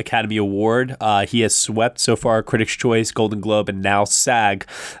second Academy Award. He has swept so far Critics' Choice, Golden Globe, and now SAG.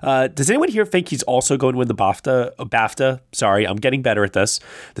 Does anyone here think he's also going to win the BAFTA? Sorry, I'm getting better at this.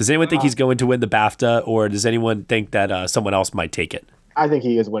 Does anyone think he's going to win the BAFTA, or does anyone think that someone else might take it? I think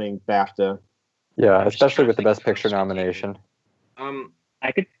he is winning BAFTA. Yeah, especially with the Best Picture nomination.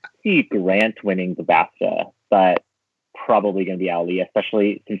 I could see Grant winning the BAFTA, but probably going to be Ali,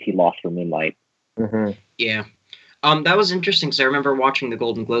 especially since he lost for Moonlight. Mm-hmm. Yeah. That was interesting because I remember watching the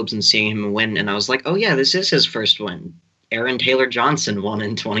Golden Globes and seeing him win, and I was like, oh yeah, this is his first win. Aaron Taylor Johnson won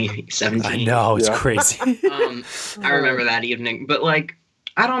in 2017. I know, it's crazy. I remember that evening. But like,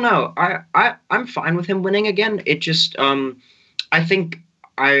 I don't know. I'm fine with him winning again. It just I think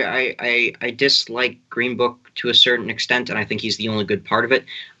I dislike Green Book to a certain extent, and I think he's the only good part of it.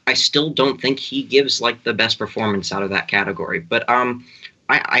 I still don't think he gives like the best performance out of that category. But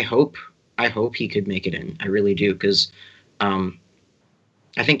I hope he could make it in. I really do, because I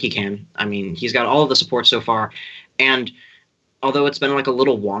think he can. I mean, he's got all of the support so far, and although it's been like a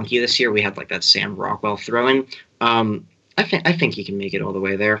little wonky this year, we had like that Sam Rockwell throw in. I think he can make it all the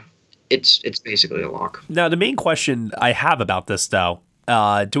way there. It's basically a lock. Now, the main question I have about this, though,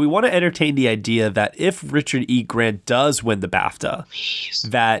 do we want to entertain the idea that if Richard E. Grant does win the BAFTA,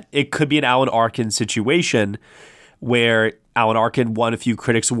 that it could be an Alan Arkin situation where Alan Arkin won a few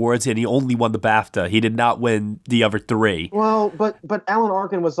Critics Awards and he only won the BAFTA. He did not win the other 3. Well, but Alan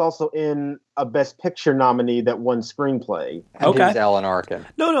Arkin was also in a Best Picture nominee that won Screenplay. Okay. Who's Alan Arkin?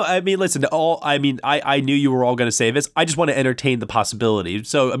 No. I mean, listen. I knew you were all going to say this. I just want to entertain the possibility.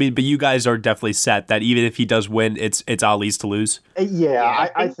 So, I mean, but you guys are definitely set that even if he does win, it's Ali's to lose. Yeah,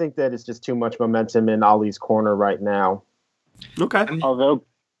 I think that it's just too much momentum in Ali's corner right now. Okay. Although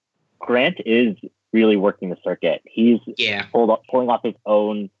Grant is really working the circuit. He's pulling off his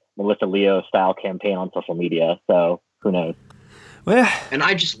own Melissa Leo style campaign on social media. So who knows? And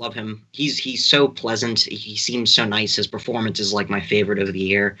I just love him. He's so pleasant. He seems so nice. His performance is like my favorite of the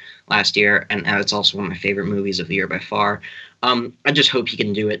year last year, and it's also one of my favorite movies of the year by far. I just hope he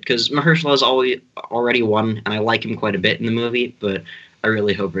can do it because Mahershala has already won, and I like him quite a bit in the movie. But I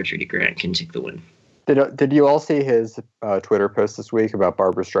really hope Richard E. Grant can take the win. Did you all see his Twitter post this week about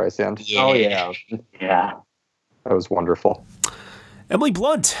Barbra Streisand? Yeah. Oh yeah, Yeah. That was wonderful. Emily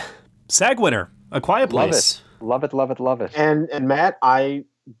Blunt, SAG winner, A Quiet Place. Love it. And Matt, I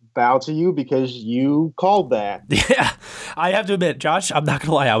bow to you because you called that. Yeah, I have to admit, Josh, I'm not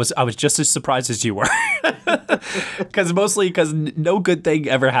gonna lie, I was just as surprised as you were, because no good thing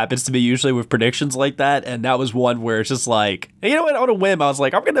ever happens to me usually with predictions like that, and that was one where it's just like, you know what, on a whim, I was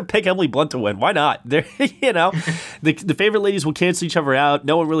like, I'm gonna pick Emily Blunt to win. Why not? They're, the favorite ladies will cancel each other out.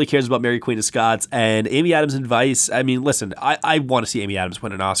 No one really cares about Mary Queen of Scots and Amy Adams and Vice. I mean, listen, I want to see Amy Adams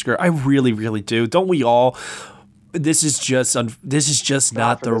win an Oscar. I really, really do. Don't we all? This is just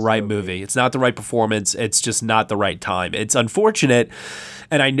not the right movie. It's not the right performance. It's just not the right time. It's unfortunate,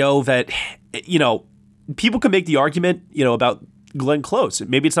 and I know that people can make the argument about Glenn Close.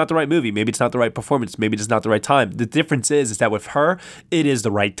 Maybe it's not the right movie. Maybe it's not the right performance. Maybe it's not the right time. The difference is that with her, it is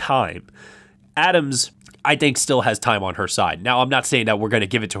the right time. Adams, I think, still has time on her side. Now, I'm not saying that we're going to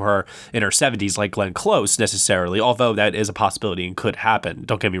give it to her in her 70s like Glenn Close necessarily, although that is a possibility and could happen.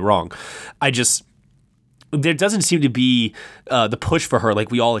 Don't get me wrong. There doesn't seem to be the push for her like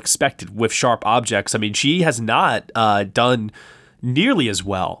we all expected with Sharp Objects. I mean, she has not done nearly as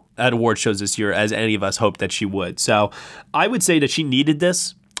well at award shows this year as any of us hoped that she would. So I would say that she needed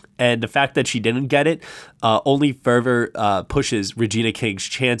this, and the fact that she didn't get it only further pushes Regina King's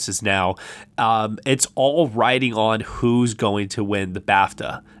chances now. It's all riding on who's going to win the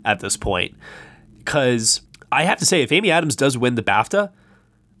BAFTA at this point. Because I have to say, if Amy Adams does win the BAFTA,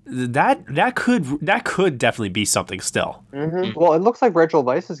 that could definitely be something still. Mm-hmm. Well, it looks like Rachel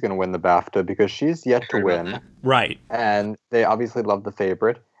Weisz is going to win the BAFTA because she's yet to win. Right. And they obviously love The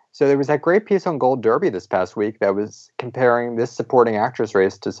Favorite. So there was that great piece on Gold Derby this past week that was comparing this supporting actress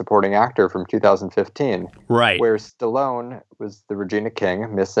race to supporting actor from 2015. Right. Where Stallone was the Regina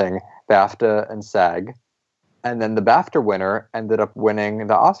King, missing BAFTA and SAG. And then the BAFTA winner ended up winning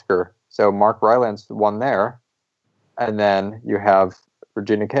the Oscar. So Mark Rylance won there. And then you have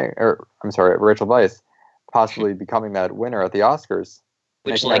Rachel Weisz possibly becoming that winner at the Oscars.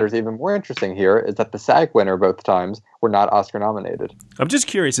 Which matters even more interesting here is that the SAG winner both times were not Oscar nominated. I'm just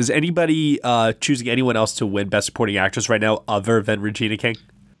curious, is anybody choosing anyone else to win Best Supporting Actress right now other than Regina King?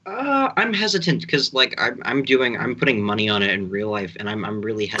 I'm hesitant because I'm putting money on it in real life, and I'm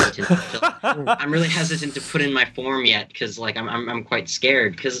really hesitant. I'm really hesitant to put in my form yet because I'm quite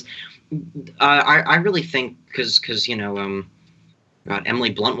scared because I really think because Emily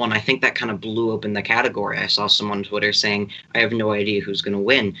Blunt won. I think that kind of blew open the category. I saw someone on Twitter saying, I have no idea who's going to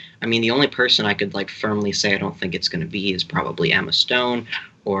win. I mean, the only person I could firmly say I don't think it's going to be is probably Emma Stone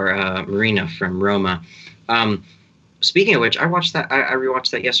or Marina from Roma. Speaking of which, I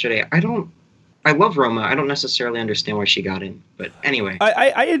rewatched that yesterday. I love Roma. I don't necessarily understand why she got in, but anyway.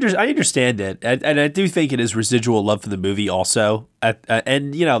 I understand it, and I do think it is residual love for the movie also.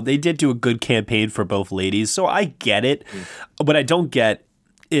 And they did do a good campaign for both ladies, so I get it. What I don't get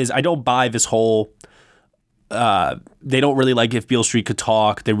is I don't buy this whole. They don't really like If Beale Street Could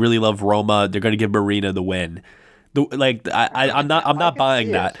Talk. They really love Roma. They're going to give Marina the win. I'm not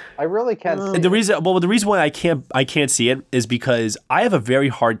buying that. I really can't see it. The reason why I can't see it is because I have a very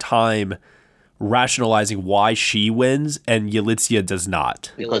hard time rationalizing why she wins and Yalitza does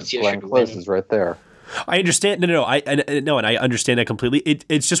not. Glenn Close is right there. I understand. No, and I understand that completely.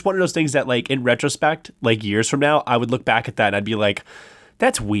 It's just one of those things that, in retrospect, years from now, I would look back at that and I'd be like,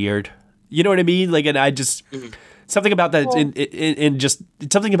 "That's weird." You know what I mean? And I just something about that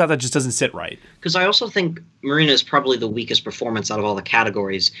something about that just doesn't sit right. Because I also think Marina is probably the weakest performance out of all the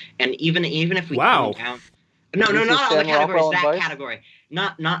categories, and even if we count down, not all the categories. That category.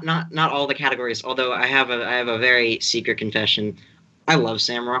 Not all the categories. Although I have a very secret confession. I love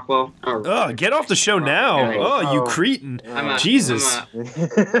Sam Rockwell. Get off the show now! You cretin! Jesus,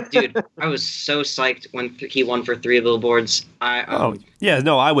 dude, I was so psyched when he won for 3 Billboards. I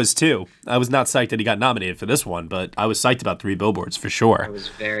was too. I was not psyched that he got nominated for this one, but I was psyched about 3 Billboards for sure. I was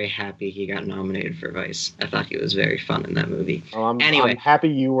very happy he got nominated for Vice. I thought he was very fun in that movie. I'm happy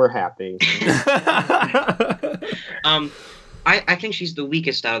you were happy. I think she's the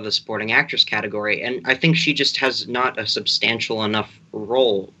weakest out of the supporting actress category, and I think she just has not a substantial enough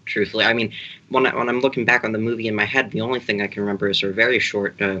role, truthfully. I mean, when I'm looking back on the movie in my head, the only thing I can remember is her very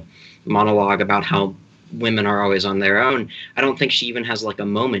short monologue about how women are always on their own. I don't think she even has like a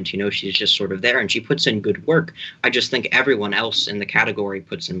moment, she's just sort of there and she puts in good work. I just think everyone else in the category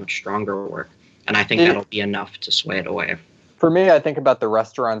puts in much stronger work. And I think that'll be enough to sway it away. For me, I think about the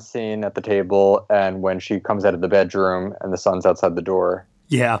restaurant scene at the table and when she comes out of the bedroom and the sun's outside the door.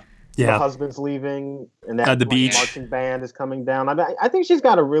 Yeah. The husband's leaving and that the beach marching band is coming down. I think she's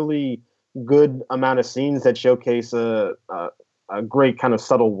got a really good amount of scenes that showcase a great kind of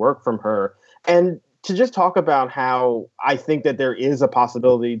subtle work from her. And to just talk about how I think that there is a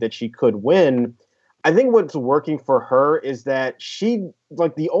possibility that she could win, I think what's working for her is that she,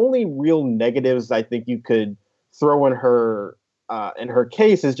 like, the only real negatives I think you could throw in her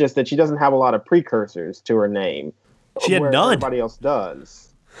case is just that she doesn't have a lot of precursors to her name. She had none. Everybody else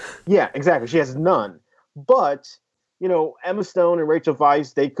does. Yeah, exactly. She has none. But, Emma Stone and Rachel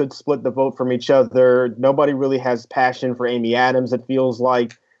Weisz, they could split the vote from each other. Nobody really has passion for Amy Adams, it feels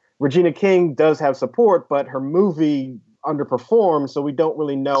like. Regina King does have support, but her movie underperformed, so we don't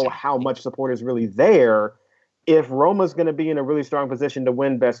really know how much support is really there. If Roma's going to be in a really strong position to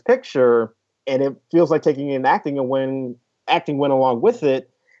win Best Picture, and it feels like taking an acting win along with it,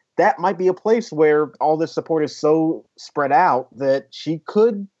 that might be a place where all this support is so spread out that she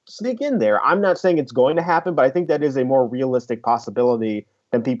could sneak in there. I'm not saying it's going to happen, but I think that is a more realistic possibility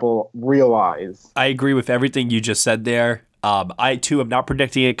than people realize. I agree with everything you just said there. I, too, am not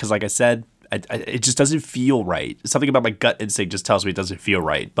predicting it because, like I said, it just doesn't feel right. Something about my gut instinct just tells me it doesn't feel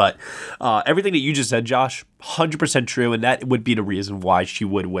right. But everything that you just said, Josh, 100% true, and that would be the reason why she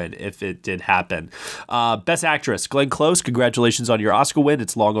would win if it did happen. Best Actress, Glenn Close, congratulations on your Oscar win.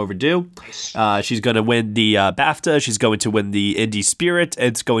 It's long overdue. She's going to win the BAFTA. She's going to win the Indie Spirit.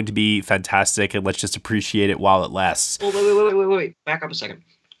 It's going to be fantastic, and let's just appreciate it while it lasts. Oh, wait. Back up a second.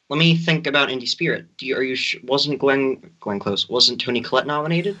 Let me think about Indie Spirit. Wasn't Glenn Close, wasn't Toni Collette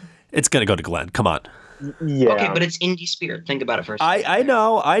nominated? It's going to go to Glenn. Come on. Yeah. Okay, but it's Indie Spirit. Think about it first. I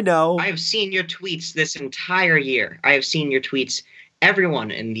know. I have seen your tweets this entire year. I have seen your tweets. Everyone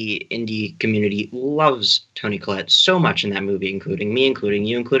in the indie community loves Toni Collette so much in that movie, including me, including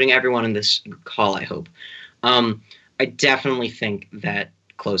you, including everyone in this call, I hope. I definitely think that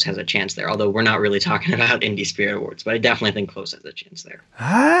Close has a chance there, although we're not really talking about Indie Spirit Awards, but I definitely think Close has a chance there.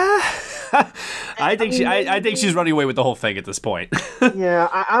 I think she's running away with the whole thing at this point. Yeah,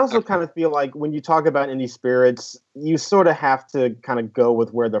 I also kind of feel like when you talk about Indie Spirits, you sort of have to kind of go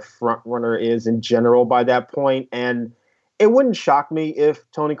with where the front runner is in general by that point. And it wouldn't shock me if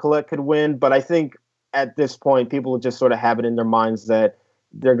Toni Collette could win, but I think at this point, people just sort of have it in their minds that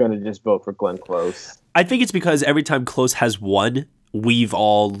they're going to just vote for Glenn Close. I think it's because every time Close has won, we've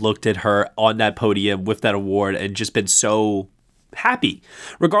all looked at her on that podium with that award and just been so happy.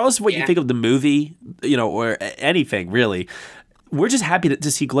 Regardless of what you think of the movie, or anything, really. We're just happy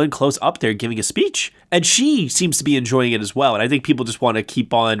to see Glenn Close up there giving a speech. And she seems to be enjoying it as well. And I think people just want to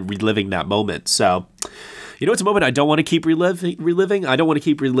keep on reliving that moment. So, it's a moment I don't want to keep reliving. I don't want to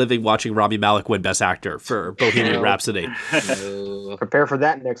keep reliving watching Rami Malek win Best Actor for Bohemian Rhapsody. Prepare for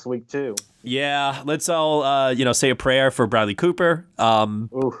that next week, too. Yeah, let's all, say a prayer for Bradley Cooper.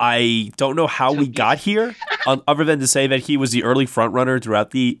 I don't know how we got here, other than to say that he was the early frontrunner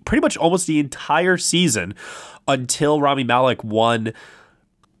throughout pretty much almost the entire season until Rami Malek won,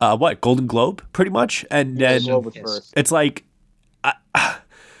 Golden Globe, pretty much? And then it's like,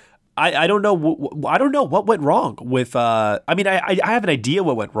 I don't know. I don't know what went wrong with. I have an idea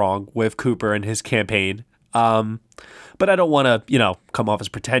what went wrong with Cooper and his campaign. But I don't want to, come off as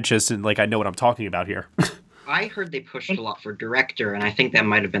pretentious and like I know what I'm talking about here. I heard they pushed a lot for director, and I think that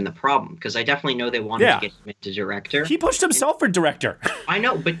might have been the problem because I definitely know they wanted to get him into director. He pushed himself for director. I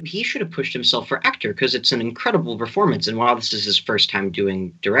know, but he should have pushed himself for actor because it's an incredible performance. And while this is his first time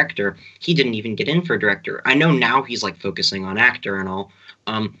doing director, he didn't even get in for director. I know now he's like focusing on actor and all.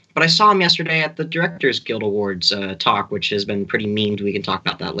 But I saw him yesterday at the Directors Guild Awards talk, which has been pretty memed. We can talk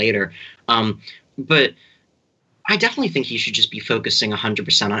about that later. But I definitely think he should just be focusing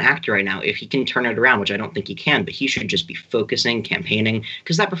 100% on actor right now. If he can turn it around, which I don't think he can, but he should just be focusing, campaigning,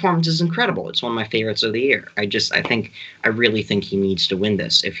 because that performance is incredible. It's one of my favorites of the year. I really think he needs to win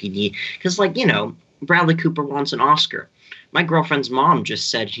this because Bradley Cooper wants an Oscar. My girlfriend's mom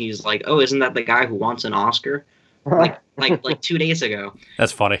just said, he's like, oh, isn't that the guy who wants an Oscar? like 2 days ago.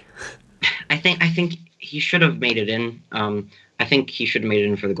 That's funny. I think he should have made it in. I think he should have made it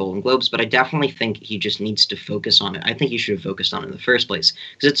in for the Golden Globes, but I definitely think he just needs to focus on it. I think he should have focused on it in the first place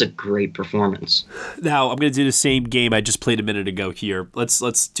because it's a great performance. Now, I'm going to do the same game I just played a minute ago here. Let's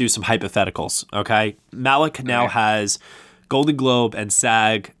do some hypotheticals, okay? Malik now has Golden Globe and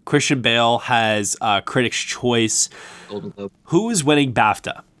SAG. Christian Bale has Critics' Choice. Golden Globe. Who is winning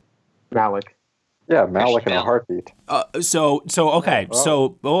BAFTA? Malik. Yeah, Malick in a heartbeat. Okay.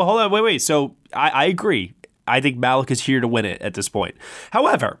 So, hold on, wait. So, I agree. I think Malick is here to win it at this point.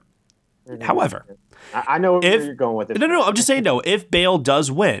 However, I know where you're going with it. No. I'm just saying, no. If Bale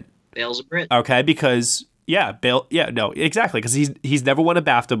does win, Bale's a Brit. Okay, because Bale. Yeah, no, exactly. Because he's never won a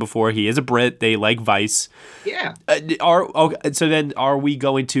BAFTA before. He is a Brit. They like Vice. Yeah. So then, are we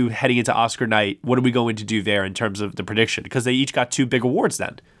going to heading into Oscar night? What are we going to do there in terms of the prediction? Because they each got 2 big awards.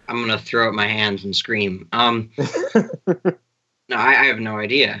 Then I'm gonna throw up my hands and scream. No, I have no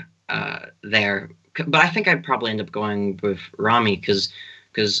idea there. But I think I'd probably end up going with Rami because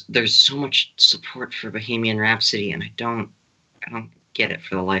there's so much support for Bohemian Rhapsody, and I don't get it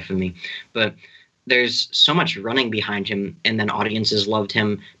for the life of me. But there's so much running behind him, and then audiences loved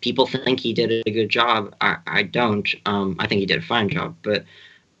him. People think he did a good job. I don't. I think he did a fine job, but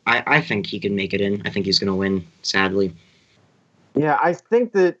I think he can make it in. I think he's going to win, sadly. Yeah, I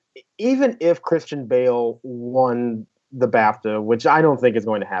think that even if Christian Bale won the BAFTA, which I don't think is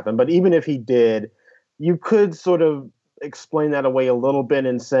going to happen, but even if he did, you could sort of explain that away a little bit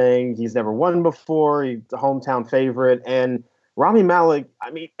in saying he's never won before, he's a hometown favorite, and Rami Malek,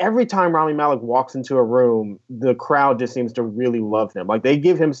 I mean, every time Rami Malek walks into a room, the crowd just seems to really love him. Like, they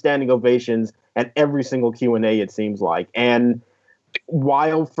give him standing ovations at every single Q&A, it seems like. And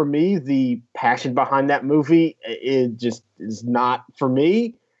while for me, the passion behind that movie, it just is not for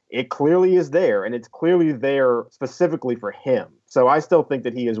me, it clearly is there. And it's clearly there specifically for him. So I still think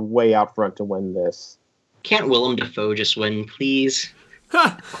that he is way out front to win this. Can't Willem Dafoe just win, please?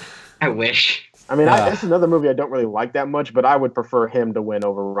 I wish. I mean, that's another movie I don't really like that much, but I would prefer him to win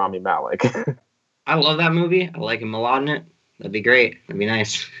over Rami Malek. I love that movie. I like him a lot in it. That'd be great. That'd be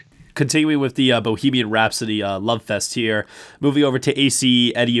nice. Continuing with the Bohemian Rhapsody Love Fest here. Moving over to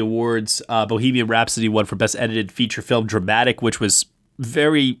AC Eddie Awards, Bohemian Rhapsody won for Best Edited Feature Film Dramatic, which was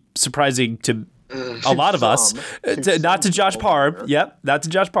very surprising to a lot of us. Not to Josh Parham. Yep, not to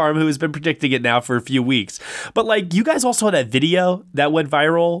Josh Parham, who has been predicting it now for a few weeks. But, like, you guys also had that video that went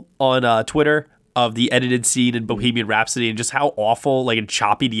viral on Twitter of the edited scene in Bohemian Rhapsody and just how awful, like, and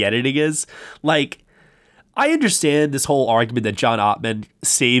choppy the editing is. Like, I understand this whole argument that John Ottman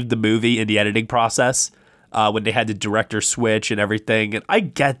saved the movie in the editing process when they had the director switch and everything, and I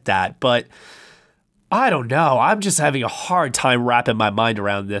get that, but I don't know. I'm just having a hard time wrapping my mind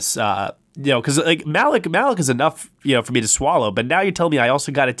around this. Because like Malick is enough, for me to swallow. But now you're telling me I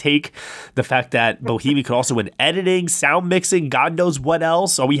also got to take the fact that Bohemian could also win editing, sound mixing, God knows what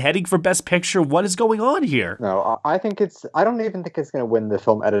else. Are we heading for Best Picture? What is going on here? No, I don't even think it's going to win the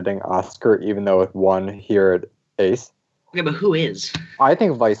film editing Oscar, even though it won here at ACE. Okay, but who is? I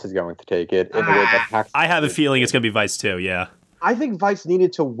think Vice is going to take it. In the way that I have a feeling it's going to be Vice too. Yeah. I think Vice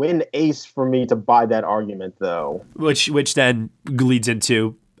needed to win ACE for me to buy that argument, though. Which then leads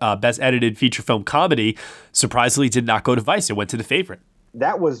into Best Edited Feature Film Comedy. Surprisingly, did not go to Vice. It went to The Favorite.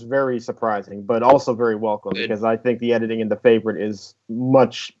 That was very surprising, but also very welcome because I think the editing in The Favorite is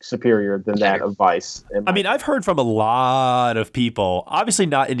much superior than that of Vice. I mean, I've heard from a lot of people, obviously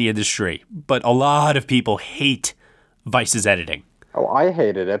not in the industry, but a lot of people hate Vice's editing. Oh, I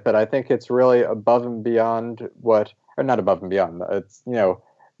hated it, but I think it's really above and beyond not above and beyond. It's,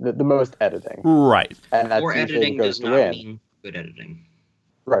 the most editing. Right. And that's More editing does not mean good editing.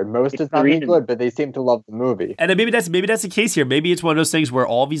 Right, most does not mean good, but they seem to love the movie. And then maybe that's the case here. Maybe it's one of those things where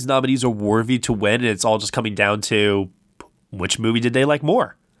all these nominees are worthy to win, and it's all just coming down to which movie did they like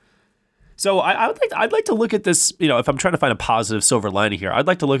more. So I'd like to look at this, if I'm trying to find a positive silver lining here, I'd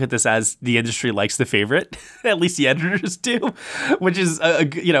like to look at this as the industry likes The Favorite, at least the editors do, which is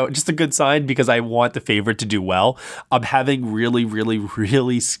just a good sign because I want The Favorite to do well. I'm having really, really,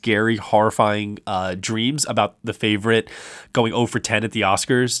 really scary, horrifying dreams about The Favorite going 0 for 10 at the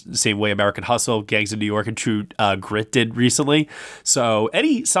Oscars, the same way American Hustle, Gangs of New York, and True Grit did recently. So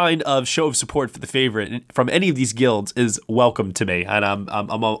any sign of show of support for The Favorite from any of these guilds is welcome to me, and I'm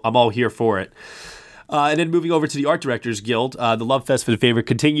all here for it. And then moving over to the Art Directors Guild, the Love Fest for The Favorite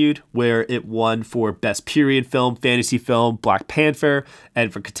continued, where it won for Best Period Film, Fantasy Film, Black Panther,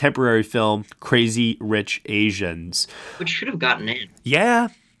 and for Contemporary Film, Crazy Rich Asians. Which should have gotten in. Yeah.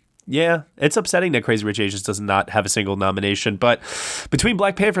 It's upsetting that Crazy Rich Asians does not have a single nomination. But between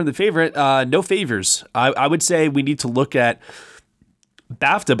Black Panther and The Favorite, no favors. I would say we need to look at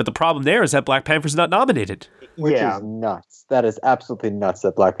BAFTA, but the problem there is that Black Panther's not nominated. Which is nuts. That is absolutely nuts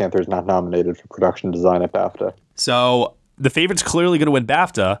that Black Panther is not nominated for production design at BAFTA. So The Favorite's clearly going to win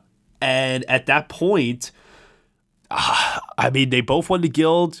BAFTA, and at that point, they both won the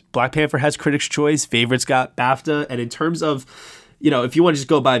Guild. Black Panther has Critics' Choice. Favorite's got BAFTA, and in terms of, if you want to just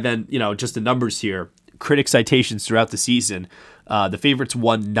go by then, just the numbers here, critic citations throughout the season, The Favorites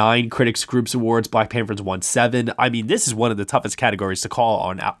won 9 Critics Groups Awards. Black Panthers won 7. I mean, this is one of the toughest categories to call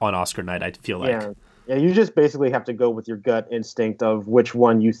on Oscar night, I feel like. Yeah, you just basically have to go with your gut instinct of which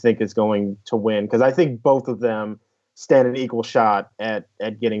one you think is going to win, because I think both of them stand an equal shot at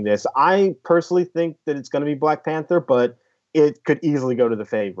getting this. I personally think that it's going to be Black Panther, but it could easily go to The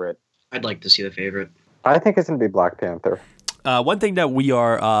Favorite. I'd like to see The Favorite. I think it's going to be Black Panther. One thing that we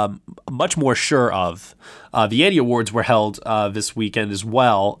are much more sure of, the Annie Awards were held this weekend as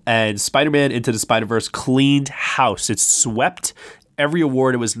well, and Spider-Man Into the Spider-Verse cleaned house. It swept every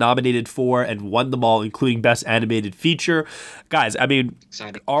award it was nominated for and won them all, including Best Animated Feature. Guys, I mean,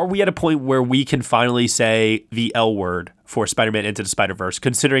 are we at a point where we can finally say the L word for Spider-Man Into the Spider-Verse,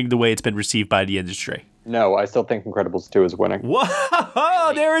 considering the way it's been received by the industry? No, I still think Incredibles 2 is winning.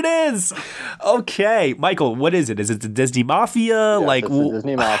 Whoa, there it is. Okay, Michael, what is it? Is it the Disney Mafia? Yes, it's the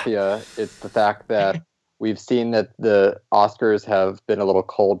Disney Mafia. It's the fact that we've seen that the Oscars have been a little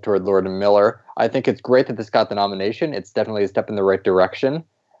cold toward Lord and Miller. I think it's great that this got the nomination. It's definitely a step in the right direction.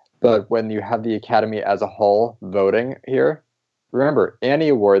 But when you have the Academy as a whole voting here, remember, Annie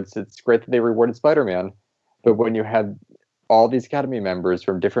Awards, it's great that they rewarded Spider-Man. But when you have all these Academy members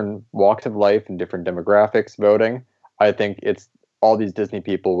from different walks of life and different demographics voting, I think it's all these Disney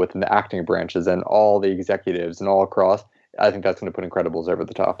people within the acting branches and all the executives and all across. I think that's going to put Incredibles over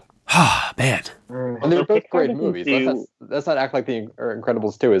the top. Ah, man. And they're both great movies. Let's not act like the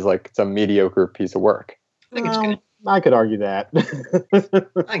Incredibles 2 is like some mediocre piece of work. I think it's good. I could argue that. I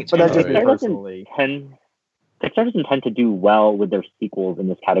think it's but that's just good. me personally. Pixar doesn't tend to do well with their sequels in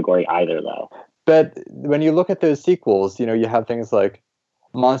this category either, though. But when you look at those sequels, you know, you have things like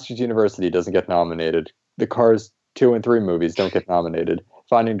Monsters University doesn't get nominated. The Cars 2 and 3 movies don't get nominated.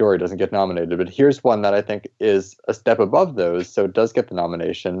 Finding Dory doesn't get nominated. But here's one that I think is a step above those, so it does get the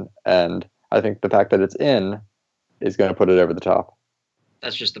nomination. And I think the fact that it's in is going to put it over the top.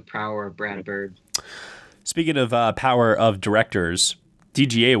 That's just the power of Brad Bird. Speaking of power of directors,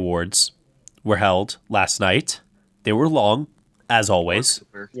 DGA Awards were held last night. They were long, as always.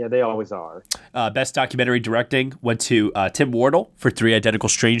 Yeah, they always are. Best documentary directing went to Tim Wardle for 3 Identical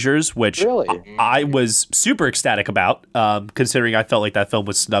Strangers, which really? I was super ecstatic about, considering I felt like that film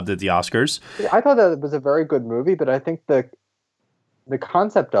was snubbed at the Oscars. I thought that it was a very good movie, but I think the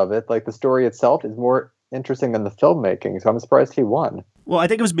concept of it, like the story itself, is more interesting than the filmmaking, so I'm surprised he won. Well, I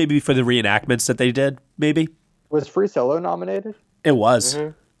think it was maybe for the reenactments that they did, maybe. Was Free Solo nominated? It was.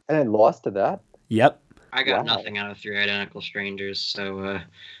 Mm-hmm. And it lost to that? Yep. I got nothing out of 3 Identical Strangers, so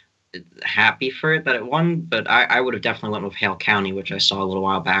happy for it that it won, but I would have definitely went with Hale County, which I saw a little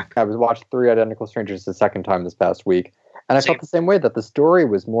while back. I was watching 3 Identical Strangers the second time this past week, and I felt the same way, that the story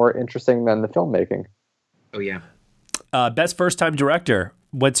was more interesting than the filmmaking. Oh, yeah. Best first-time director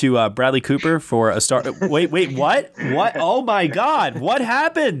went to Bradley Cooper for A Star... Wait, what? What? Oh, my God. What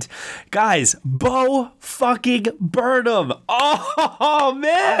happened? Guys, Bo fucking Burnham. Oh,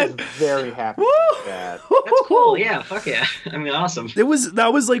 man. I was very happy with that. That's cool. Yeah, fuck yeah. I mean, awesome. That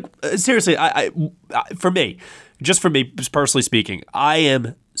was like, seriously, for me, personally speaking, I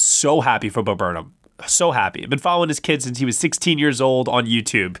am so happy for Bo Burnham. So happy. I've been following his kid since he was 16 years old on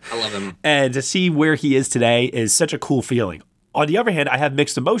YouTube. I love him. And to see where he is today is such a cool feeling. On the other hand, I have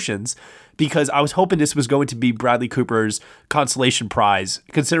mixed emotions because I was hoping this was going to be Bradley Cooper's consolation prize,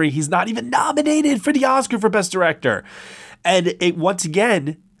 considering he's not even nominated for the Oscar for Best Director. And it once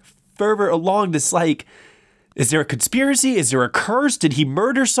again, further along this, like, is there a conspiracy? Is there a curse? Did he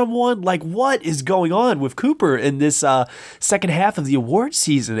murder someone? Like, what is going on with Cooper in this second half of the award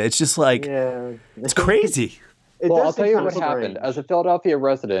season? It's just like, it's crazy. Well, I'll tell you what happened. As a Philadelphia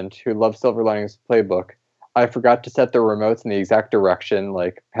resident who loves Silver Linings Playbook, I forgot to set the remotes in the exact direction,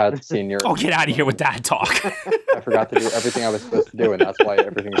 like Pat Sr. Oh, get out of here with that talk. I forgot to do everything I was supposed to do, and that's why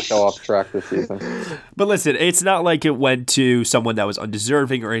everything is so off track this season. But listen, it's not like it went to someone that was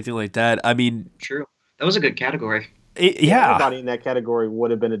undeserving or anything like that. I mean... True. That was a good category. Everybody in that category would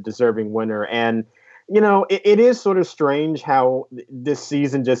have been a deserving winner. And, you know, it is sort of strange how this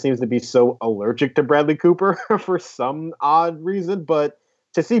season just seems to be so allergic to Bradley Cooper for some odd reason. But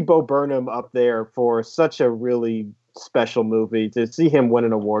to see Bo Burnham up there for such a really special movie, to see him win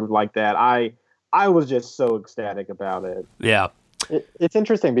an award like that, I was just so ecstatic about it. Yeah. It's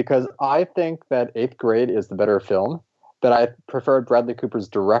interesting because I think that 8th Grade is the better film, but I preferred Bradley Cooper's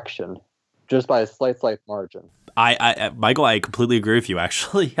direction just by a slight margin. Michael, I completely agree with you,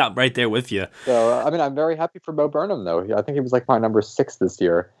 actually. I'm right there with you. So, I mean, I'm very happy for Bo Burnham, though. I think he was like my number 6 this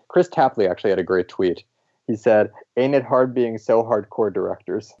year. Chris Tapley actually had a great tweet. He said, "Ain't it hard being so hardcore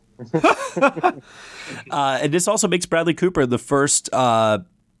directors?" And this also makes Bradley Cooper the first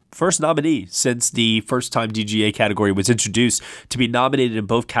first nominee since the first time DGA category was introduced to be nominated in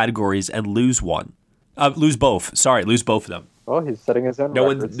both categories and lose one. Lose both. Sorry, lose both of them. Well, he's setting his own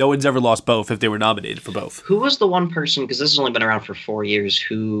records. No one's ever lost both if they were nominated for both. Who was the one person, because this has only been around for 4 years,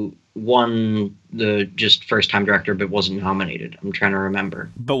 who won the just first-time director but wasn't nominated? I'm trying to remember.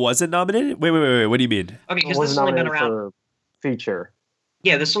 But wasn't nominated? Wait. What do you mean? Okay, because this has only been around for feature.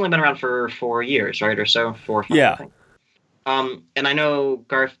 Yeah, this has only been around for 4 years, right, or so? 4 or 5, yeah. I think. And I know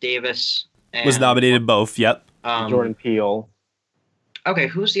Garth Davis was nominated both. Yep. Jordan Peele. Okay,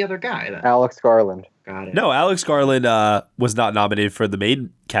 who's the other guy then? Alex Garland. Got it. No, Alex Garland was not nominated for the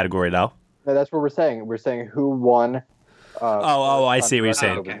main category, though. No, that's what we're saying. We're saying who won. I see what you're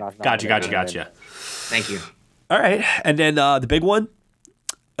saying. Okay. Gotcha. Thank you. All right, and then the big one.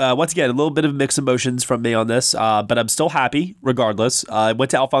 Once again, a little bit of mixed emotions from me on this, but I'm still happy regardless. I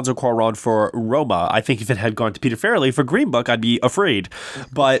went to Alfonso Cuarón for Roma. I think if it had gone to Peter Farrelly for Green Book, I'd be afraid.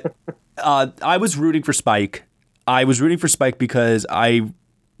 But I was rooting for Spike. I was rooting for Spike because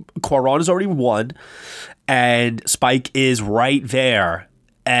Cuarón has already won, and Spike is right there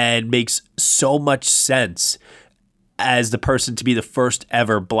and makes so much sense as the person to be the first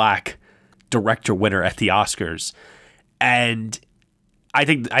ever black director winner at the Oscars. And I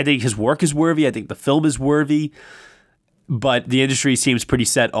think his work is worthy. I think the film is worthy. But the industry seems pretty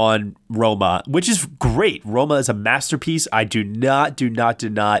set on Roma, which is great. Roma is a masterpiece. I do not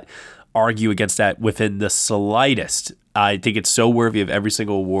argue against that within the slightest. I think it's so worthy of every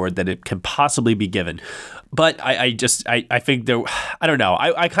single award that it can possibly be given. But I think there, I don't know.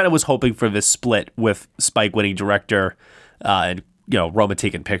 I kind of was hoping for this split with Spike winning director and, Roma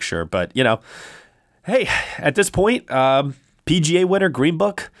taking picture. But, hey, at this point, PGA winner Green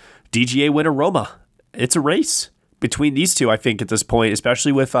Book, DGA winner Roma. It's a race between these two, I think, at this point,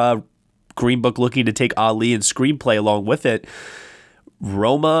 especially with Green Book looking to take Ali and screenplay along with it.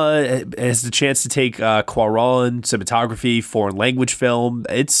 Roma has the chance to take Cuarón, cinematography, foreign language film.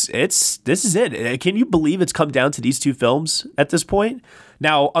 This is it. Can you believe it's come down to these two films at this point?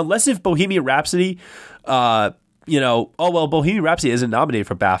 Now, unless if Bohemian Rhapsody, Bohemian Rhapsody isn't nominated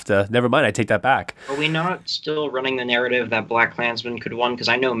for BAFTA. Never mind, I take that back. Are we not still running the narrative that BlacKkKlansman could win? Because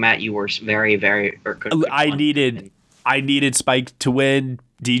I know, Matt, you were very, very... I needed Spike to win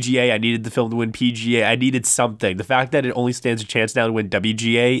DGA. I needed the film to win PGA. I needed something. The fact that it only stands a chance now to win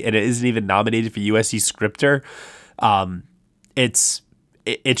WGA and it isn't even nominated for USC Scripter, it's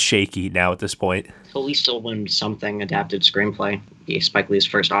shaky now at this point. He'll at least still win something, adapted screenplay. Spike Lee's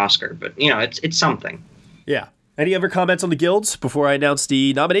first Oscar, but it's something. Yeah. Any other comments on the guilds before I announce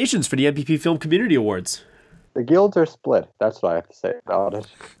the nominations for the NBP Film Community Awards? The guilds are split. That's what I have to say about it.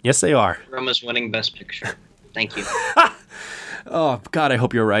 Yes, they are. Roma's winning Best Picture. Thank you. Oh, God, I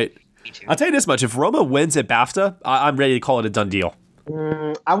hope you're right. Me too. I'll tell you this much. If Roma wins at BAFTA, I'm ready to call it a done deal.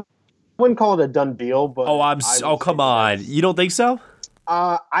 I wouldn't call it a done deal, but... come on. You don't think so?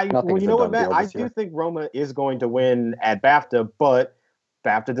 You know what, Matt? I do think Roma is going to win at BAFTA, but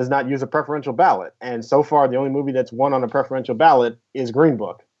BAFTA does not use a preferential ballot. And so far, the only movie that's won on a preferential ballot is Green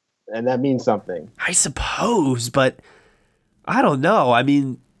Book. And that means something. I suppose, but I don't know. I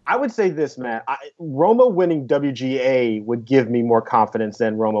mean... I would say this, Matt. Roma winning WGA would give me more confidence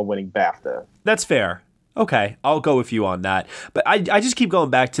than Roma winning BAFTA. That's fair. Okay, I'll go with you on that. But I just keep going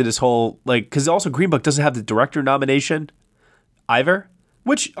back to this whole, because also Green Book doesn't have the director nomination either,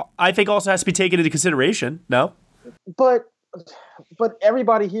 which I think also has to be taken into consideration, no? But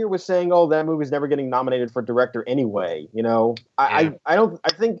everybody here was saying, "Oh, that movie's never getting nominated for director anyway." I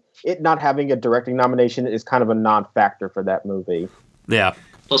think it not having a directing nomination is kind of a non-factor for that movie. Yeah.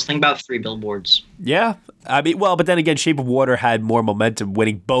 Plus, think about 3 Billboards. Yeah. I mean, well, but then again, Shape of Water had more momentum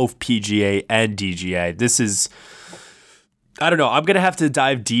winning both PGA and DGA. This is, I don't know. I'm going to have to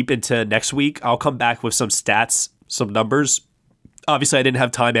dive deep into next week. I'll come back with some stats, some numbers. Obviously, I didn't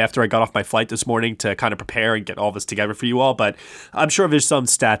have time after I got off my flight this morning to kind of prepare and get all this together for you all, but I'm sure there's some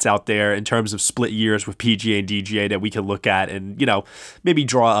stats out there in terms of split years with PGA and DGA that we can look at and, maybe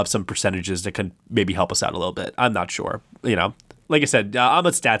draw up some percentages that can maybe help us out a little bit. I'm not sure, Like I said, I'm a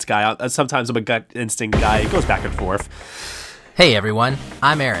stats guy. Sometimes I'm a gut instinct guy. It goes back and forth. Hey, everyone.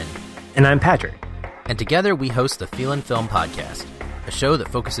 I'm Aaron. And I'm Patrick. And together we host the Feelin' Film Podcast, a show that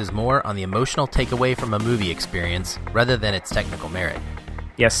focuses more on the emotional takeaway from a movie experience rather than its technical merit.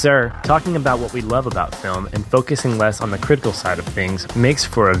 Yes, sir. Talking about what we love about film and focusing less on the critical side of things makes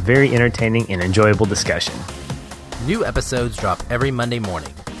for a very entertaining and enjoyable discussion. New episodes drop every Monday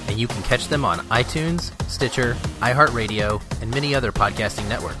morning, and you can catch them on iTunes, Stitcher, iHeartRadio, and many other podcasting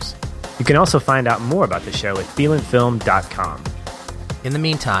networks. You can also find out more about the show at feelinfilm.com. In the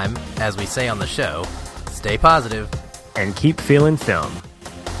meantime, as we say on the show, stay positive and keep feeling film.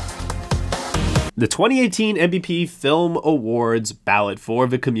 The 2018 NBP Film Awards ballot for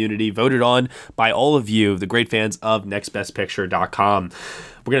the community, voted on by all of you, the great fans of nextbestpicture.com.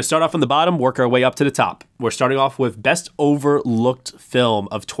 We're going to start off from the bottom, work our way up to the top. We're starting off with Best Overlooked Film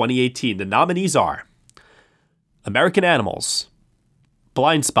of 2018. The nominees are American Animals,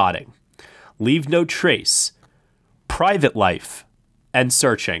 Blind Spotting, Leave No Trace, Private Life, and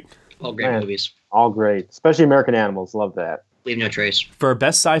Searching. All great movies. All great. Especially American Animals. Love that. Leave No Trace. For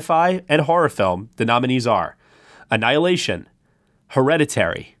Best Sci-Fi and Horror Film, the nominees are Annihilation,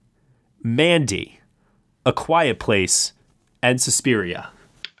 Hereditary, Mandy, A Quiet Place, and Suspiria.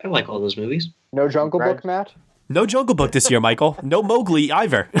 I like all those movies. No Jungle Book, Matt? No Jungle Book this year, Michael. No Mowgli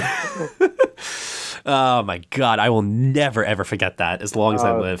either. Oh my God, I will never ever forget that as long as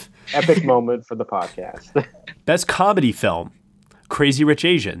I live. Epic moment for the podcast. Best Comedy Film, Crazy Rich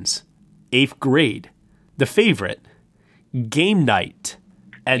Asians, Eighth Grade, The Favorite, Game Night,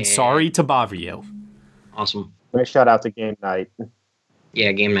 and Sorry to Bother You. Awesome. Nice shout out to Game Night.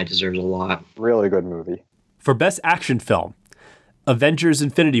 Yeah, Game Night deserves a lot. Really good movie. For Best Action Film, Avengers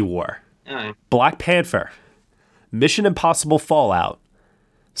Infinity War, Black Panther, Mission Impossible Fallout,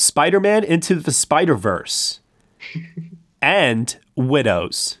 Spider-Man Into the Spider-Verse, and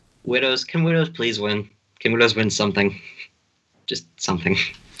Widows. Widows. Can Widows please win? Can Widows win something? Just something.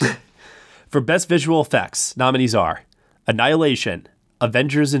 For Best Visual Effects, nominees are Annihilation,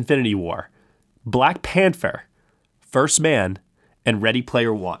 Avengers Infinity War, Black Panther, First Man, and Ready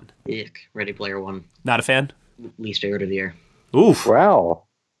Player One. Ick. Ready Player One. Not a fan? Least favorite of the year. Oof. Wow.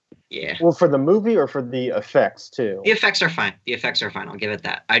 Yeah. Well, for the movie or for the effects too? The effects are fine. I'll give it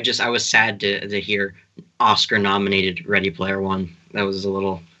that. I was sad to hear Oscar-nominated Ready Player One. That was a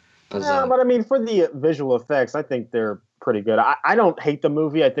little... But I mean, for the visual effects, I think they're pretty good. I don't hate the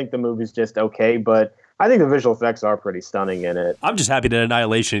movie. I think the movie's just okay, but I think the visual effects are pretty stunning in it. I'm just happy that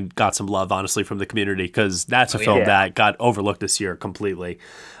Annihilation got some love, honestly, from the community, because that's a film that got overlooked this year completely.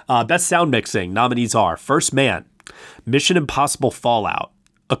 Best Sound Mixing, nominees are First Man, Mission Impossible Fallout,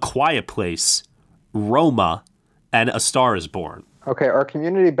 A Quiet Place, Roma, and A Star is Born. Okay, our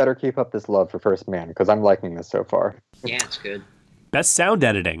community better keep up this love for First Man, because I'm liking this so far. Yeah, it's good. Best Sound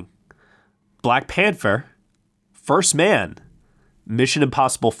Editing, Black Panther, First Man, Mission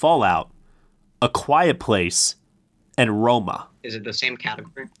Impossible Fallout, A Quiet Place, and Roma. Is it the same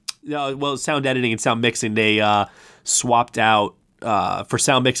category? No, well, sound editing and sound mixing, they swapped out, for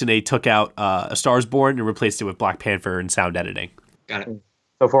sound mixing, they took out A Star is Born and replaced it with Black Panther and sound editing. Got it.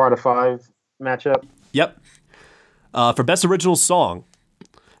 So 4 out of 5 matchup? Yep. For Best Original Song,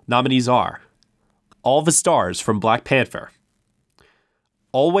 nominees are All the Stars from Black Panther,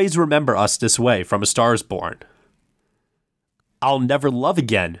 Always Remember Us This Way from A Star is Born, I'll Never Love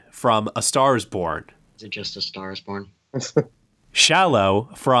Again from A Star is Born. Is it just A Star is Born? Shallow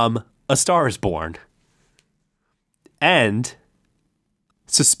from A Star is Born, and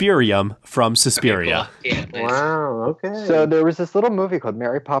Suspirium from Suspiria. Okay, cool. Yeah, nice. Wow, okay. So there was this little movie called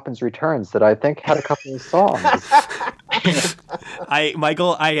Mary Poppins Returns that I think had a couple of songs.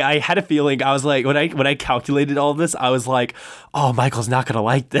 Michael, I had a feeling. I was like, when I calculated all of this, I was like, oh, Michael's not gonna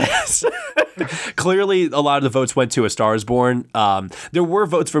like this. Clearly, a lot of the votes went to A Star is Born. There were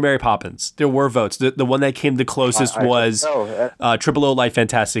votes for Mary Poppins. There were votes. The one that came the closest was Triple O Life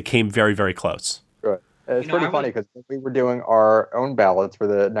Fantastic. Came very, very close. Good. It's pretty funny because when we were doing our own ballots for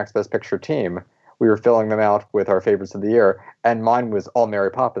the Next Best Picture team, we were filling them out with our favorites of the year, and mine was all Mary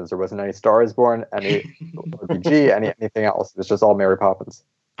Poppins. There wasn't any Star is Born, any ADG, anything else. It was just all Mary Poppins.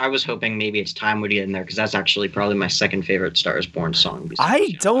 I was hoping maybe It's Time would get in there, because that's actually probably my second favorite Star is Born song.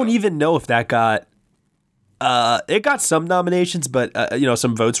 I don't even know if that got... it got some nominations, but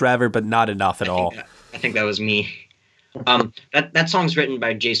some votes rather, but not enough at all. I think that was me. That song's written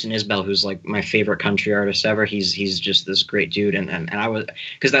by Jason Isbell, who's like my favorite country artist ever. He's just this great dude, and I was,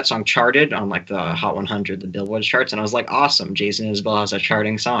 because that song charted on like the Hot 100, the Billboard charts, and I was like, awesome, Jason Isbell has a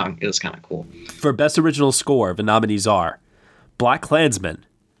charting song. It was kind of cool. For Best Original Score, the nominees are Black Klansman,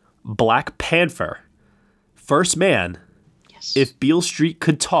 Black Panther, First Man, If Beale Street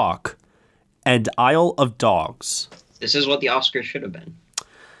Could Talk, and Isle of Dogs. This is what the Oscars should have been.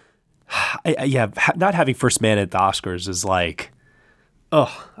 Not having First Man at the Oscars is like, I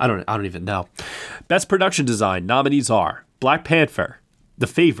don't even know. Best Production Design nominees are Black Panther, The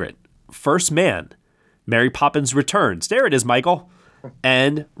Favorite, First Man, Mary Poppins Returns. There it is, Michael,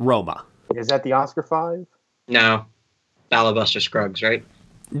 and Roma. Is that the Oscar 5? No, Alabaster Scruggs, right?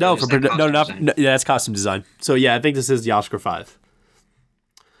 No, that's costume design. So yeah, I think this is the Oscar 5.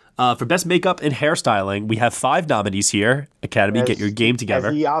 For Best Makeup and Hairstyling, we have 5 nominees here. Academy, get your game together.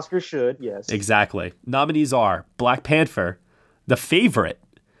 As the Oscars should, yes. Exactly. Nominees are Black Panther, The Favorite,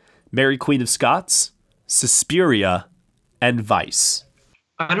 Mary Queen of Scots, Suspiria, and Vice.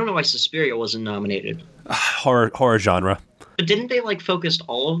 I don't know why Suspiria wasn't nominated. Horror genre. But didn't they like focused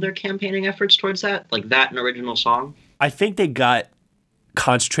all of their campaigning efforts towards that? Like that and original song? I think they got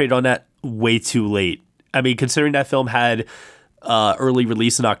concentrated on that way too late. I mean, considering that film had early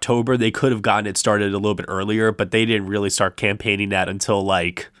release in October, they could have gotten it started a little bit earlier, but they didn't really start campaigning that until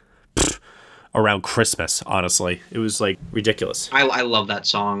like around Christmas, honestly. It was like ridiculous. I love that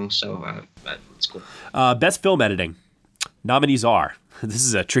song, so it's cool. Best film editing. Nominees are, this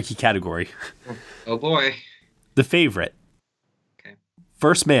is a tricky category. Oh boy. The Favorite. Okay.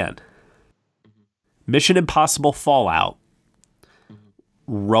 First Man. Mission Impossible Fallout.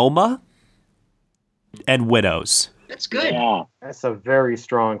 Roma. And Widows. That's good. Yeah. That's a very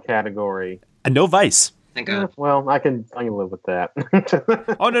strong category. And no Vice. Thank God. Well, I can live with that.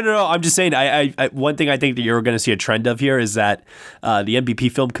 Oh, no. I'm just saying, I one thing I think that you're going to see a trend of here is that the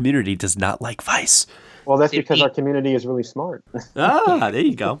NBP film community does not like Vice. Well, that's because our community is really smart. There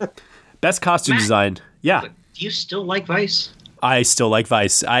you go. Best costume design. Yeah. Do you still like Vice? I still like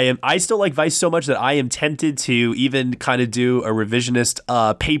Vice. I still like Vice so much that I am tempted to even kind of do a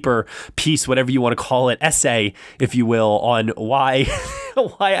revisionist paper piece, whatever you want to call it, essay, if you will, on why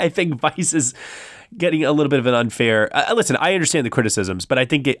I think Vice is getting a little bit of an unfair. Listen, I understand the criticisms, but I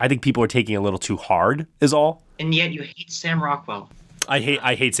think people are taking it a little too hard. Is all. And yet you hate Sam Rockwell. I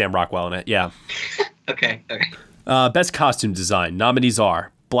hate Sam Rockwell in it. Yeah. Okay. Best costume design nominees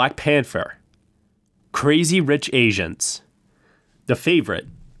are Black Panther, Crazy Rich Asians, The Favorite,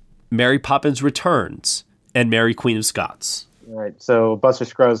 Mary Poppins Returns, and Mary Queen of Scots. All right, so Buster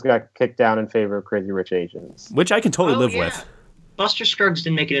Scruggs got kicked down in favor of Crazy Rich Asians, which I can totally live with. Buster Scruggs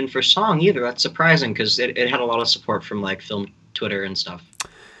didn't make it in for song either. That's surprising because it had a lot of support from like film Twitter and stuff.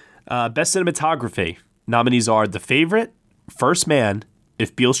 Best cinematography nominees are The Favorite, First Man,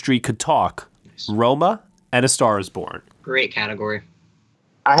 If Beale Street Could Talk, Roma, and A Star Is Born. Great category.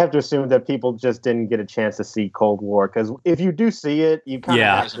 I have to assume that people just didn't get a chance to see Cold War, because if you do see it, you kind of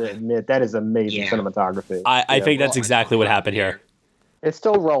have to admit that is amazing cinematography. I think that's exactly what happened here. It's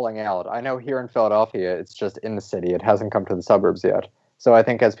still rolling out. I know here in Philadelphia, it's just in the city. It hasn't come to the suburbs yet. So I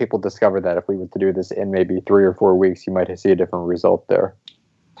think as people discover that, if we were to do this in maybe 3 or 4 weeks, you might see a different result there.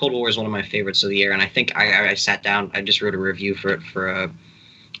 Cold War is one of my favorites of the year, and I think I sat down, I just wrote a review for it for a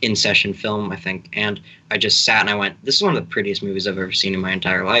in-session film, I think, and I just sat and I went, this is one of the prettiest movies I've ever seen in my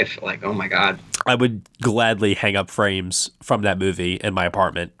entire life. Like, oh my God. I would gladly hang up frames from that movie in my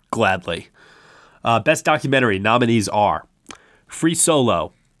apartment. Gladly. Best documentary nominees are Free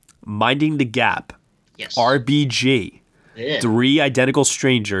Solo, Minding the Gap, RBG, Three Identical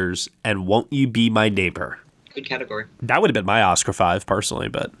Strangers, and Won't You Be My Neighbor. Good category. That would have been my Oscar 5, personally,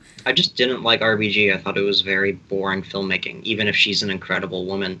 but I just didn't like RBG. I thought it was very boring filmmaking, even if she's an incredible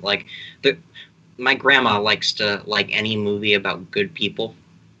woman. Like, my grandma likes to like any movie about good people.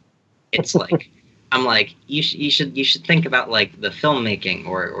 It's like, I'm like, you should think about like the filmmaking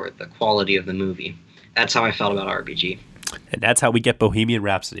or the quality of the movie. That's how I felt about RBG. And that's how we get Bohemian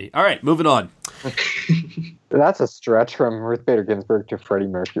Rhapsody. All right, moving on. That's a stretch from Ruth Bader Ginsburg to Freddie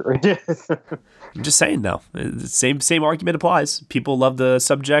Mercury. I'm just saying, though. Same argument applies. People love the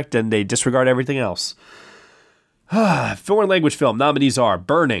subject, and they disregard everything else. Foreign language film nominees are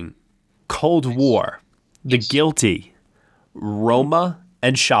Burning, Cold War, The Guilty, Roma,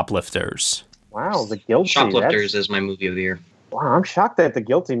 and Shoplifters. Wow, The Guilty. Shoplifters is my movie of the year. Wow, I'm shocked that The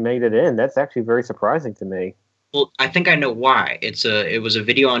Guilty made it in. That's actually very surprising to me. Well, I think I know why. It was a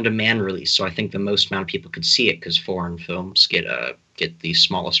video on demand release, so I think the most amount of people could see it because foreign films get the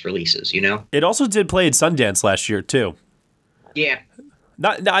smallest releases. You know. It also did play at Sundance last year too. Yeah.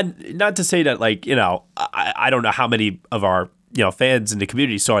 Not to say that I don't know how many of our fans in the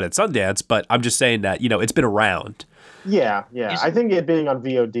community saw it at Sundance, but I'm just saying that it's been around. Yeah. I think it being on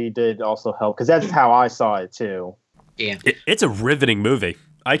VOD did also help because that's how I saw it too. Yeah. It's a riveting movie.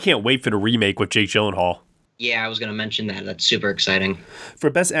 I can't wait for the remake with Jake Gyllenhaal. Yeah, I was going to mention that. That's super exciting. For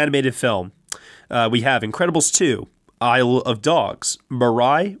Best Animated Film, we have Incredibles 2, Isle of Dogs,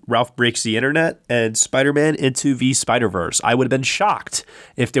 Mirai, Ralph Breaks the Internet, and Spider-Man Into the Spider-Verse. I would have been shocked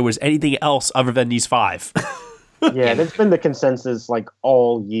if there was anything else other than these 5. Yeah, that's been the consensus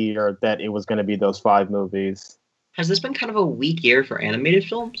all year that it was going to be those 5 movies. Has this been kind of a weak year for animated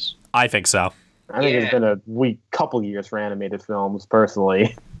films? I think so. I think it's been a weak couple years for animated films,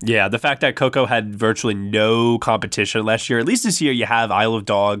 personally. Yeah, the fact that Coco had virtually no competition last year. At least this year you have Isle of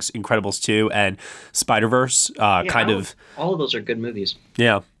Dogs, Incredibles 2, and Spider-Verse. All of those are good movies.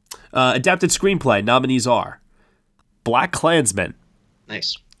 Yeah. Adapted screenplay nominees are Black Klansman.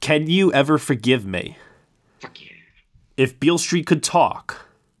 Nice. Can You Ever Forgive Me? Fuck yeah. If Beale Street Could Talk.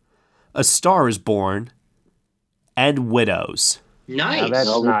 A Star is Born, and Widows. Nice. Now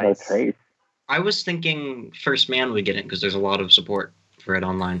that's nice. I was thinking First Man would get it because there's a lot of support for it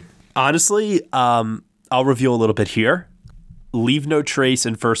online. Honestly, I'll reveal a little bit here. Leave No Trace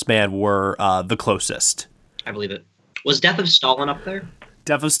and First Man were the closest. I believe it. Was Death of Stalin up there?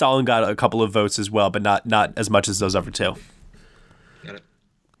 Death of Stalin got a couple of votes as well, but not as much as those other two. Got it.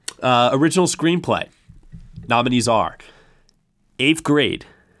 Original Screenplay. Nominees are Eighth Grade,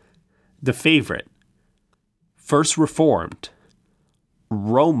 The Favorite, First Reformed,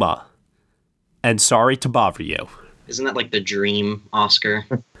 Roma, and Sorry to Bother You. Isn't that like the dream Oscar?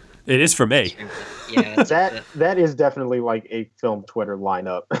 It is for me. Yeah, that is definitely like a film Twitter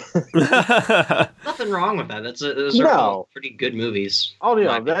lineup. Nothing wrong with that. Those are all pretty good movies. Oh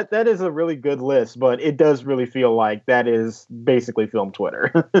yeah, that is a really good list, but it does really feel like that is basically film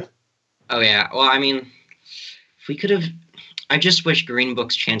Twitter. Oh yeah. Well, I mean, if we could have, I just wish Green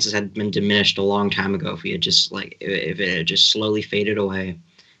Book's chances had been diminished a long time ago. If we had just if it had just slowly faded away, and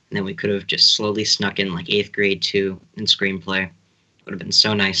then we could have just slowly snuck in like Eighth Grade 2 in screenplay. Would have been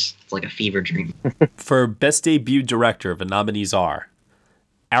so nice. It's like a fever dream. For Best Debut Director, the nominees are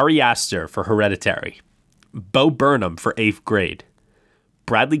Ari Aster for Hereditary, Bo Burnham for Eighth Grade,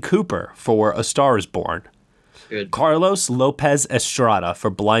 Bradley Cooper for A Star is Born, Good. Carlos Lopez Estrada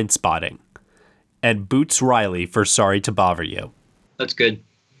for Blind Spotting, and Boots Riley for Sorry to Bother You. That's good.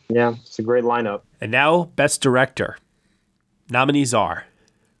 Yeah, it's a great lineup. And now, Best Director. Nominees are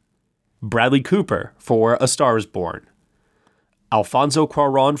Bradley Cooper for A Star is Born, Alfonso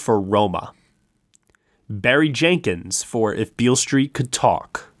Cuarón for Roma, Barry Jenkins for If Beale Street Could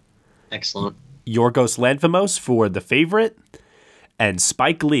Talk, Excellent, Yorgos Lanthimos for The Favorite, and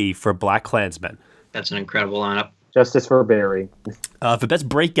Spike Lee for Black Klansman. That's an incredible lineup. Justice for Barry. For Best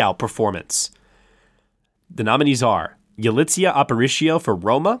Breakout Performance, the nominees are Yalitza Aparicio for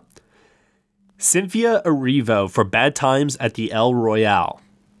Roma, Cynthia Erivo for Bad Times at the El Royale.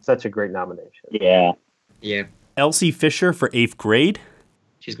 Such a great nomination. Yeah. Yeah. Elsie Fisher for Eighth Grade.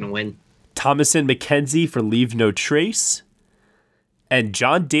 She's going to win. Thomasin McKenzie for Leave No Trace. And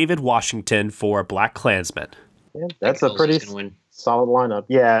John David Washington for Black Klansman. Yeah, that's a pretty solid lineup.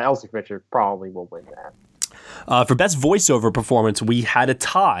 Yeah, Elsie Fisher probably will win that. For Best Voiceover Performance, we had a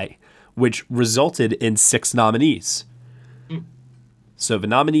tie, which resulted in 6 nominees. So the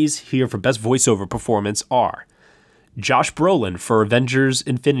nominees here for Best Voiceover Performance are Josh Brolin for Avengers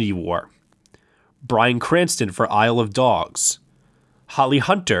Infinity War, Bryan Cranston for Isle of Dogs, Holly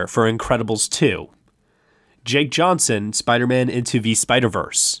Hunter for Incredibles 2, Jake Johnson, Spider-Man Into the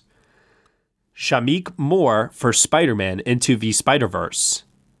Spider-Verse, Shamik Moore for Spider-Man Into the Spider-Verse,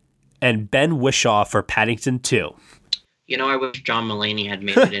 and Ben Whishaw for Paddington 2. You know, I wish John Mulaney had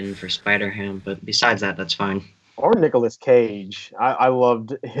made it in for Spider-Ham, but besides that, that's fine. Or Nicolas Cage. I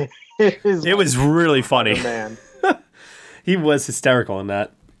loved his... It was really funny. Man. He was hysterical in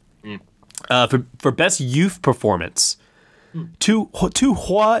that. For Best Youth Performance, two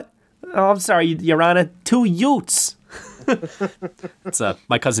what? Oh, I'm sorry, Your Honor. 2 youths. It's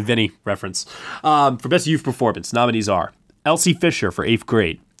my cousin Vinny reference. For Best Youth Performance, nominees are Elsie Fisher for Eighth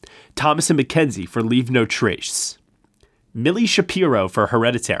Grade, Thomasin McKenzie for Leave No Trace, Millie Shapiro for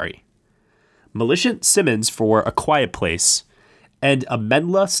Hereditary, Millicent Simmons for A Quiet Place, and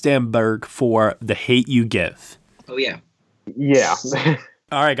Amandla Stenberg for The Hate You Give. Oh yeah. Yeah.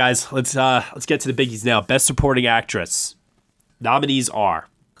 All right, guys, let's get to the biggies now. Best Supporting Actress. Nominees are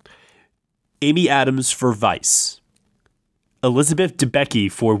Amy Adams for Vice, Elizabeth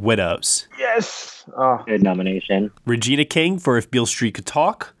Debicki for Widows. Yes. Good nomination. Regina King for If Beale Street Could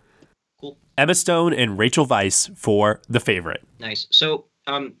Talk. Cool. Emma Stone and Rachel Weisz for The Favorite. Nice. So,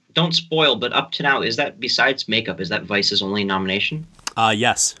 don't spoil, but up to now, is that besides makeup, is that Vice's only nomination?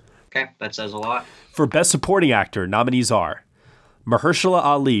 Yes. Okay, that says a lot. For Best Supporting Actor, nominees are Mahershala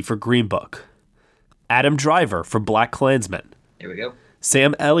Ali for Green Book, Adam Driver for Black Klansman. There we go.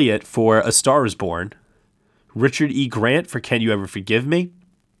 Sam Elliott for A Star is Born, Richard E. Grant for Can You Ever Forgive Me,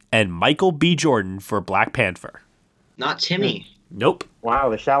 and Michael B. Jordan for Black Panther. Not Timmy. Nope. Wow,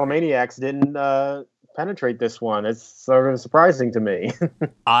 the Shalamaniacs didn't penetrate this one. It's sort of surprising to me.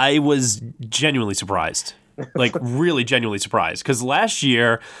 I was genuinely surprised. Like, really genuinely surprised. Because last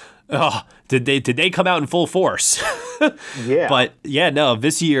year, did they come out in full force? Yeah. But, yeah, no,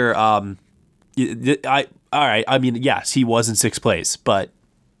 this year, all right, I mean, yes, he was in 6th place, but,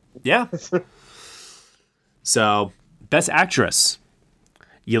 yeah. So, Best Actress,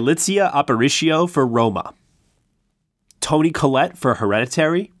 Yalitza Aparicio for Roma, Toni Collette for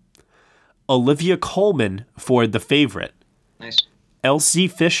Hereditary, Olivia Colman for The Favorite, nice. Elsie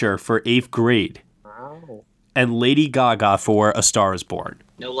Fisher for 8th Grade, wow. and Lady Gaga for A Star is Born.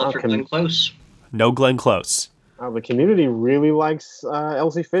 No love for Glenn Close. No Glenn Close. The Community really likes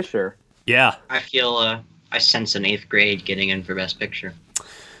Elsie Fisher. Yeah. I feel I sense an 8th grade getting in for Best Picture.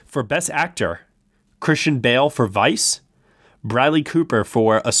 For Best Actor, Christian Bale for Vice, Bradley Cooper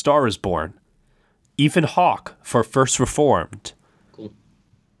for A Star Is Born, Ethan Hawke for First Reformed, cool.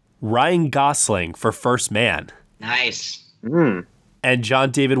 Ryan Gosling for First Man. Nice. And John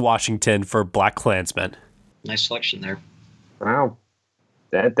David Washington for Black Klansman. Nice selection there. Wow.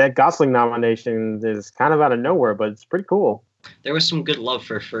 That Gosling nomination is kind of out of nowhere, but it's pretty cool. There was some good love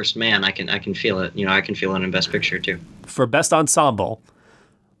for First Man. I can feel it. You know, I can feel it in Best Picture too. For Best Ensemble,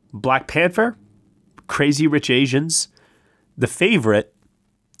 Black Panther, Crazy Rich Asians, The Favorite,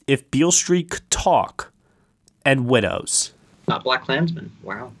 If Beale Street Could Talk, and Widows. Not Black Klansman.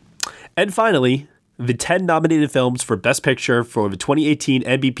 Wow. And finally, the 10 nominated films for Best Picture for the 2018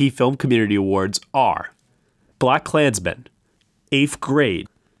 NBP Film Community Awards are Black Klansman, 8th Grade,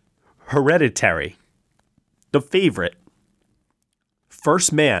 Hereditary, The Favorite,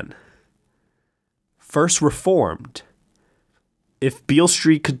 First Man, First Reformed, If Beale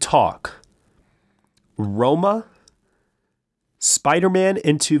Street Could Talk, Roma, Spider-Man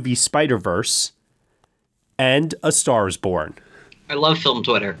Into the Spider-Verse, and A Star Is Born. I love film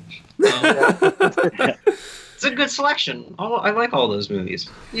Twitter. It's a good selection. I like all those movies.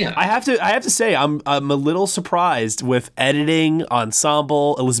 Yeah. I have to say I'm a little surprised with editing,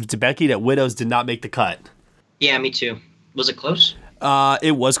 ensemble, Elizabeth Debicki that Widows did not make the cut. Yeah, me too. Was it close?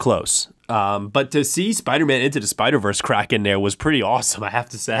 It was close. But to see Spider-Man Into the Spider-Verse crack in there was pretty awesome, I have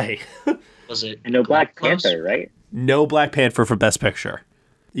to say. Was it? And no Black Panther, right? No Black Panther for Best Picture.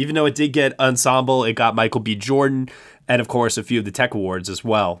 Even though it did get ensemble, it got Michael B. Jordan and, of course, a few of the tech awards as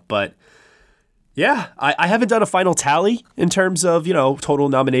well. But yeah, I haven't done a final tally in terms of, total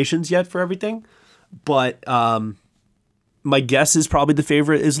nominations yet for everything. But my guess is probably The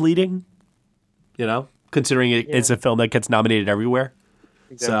Favorite is leading, considering it's a film that gets nominated everywhere.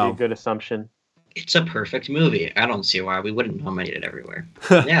 That would be a good assumption. It's a perfect movie. I don't see why we wouldn't nominate it everywhere.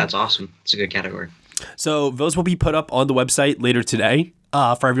 Yeah, it's awesome. It's a good category. So those will be put up on the website later today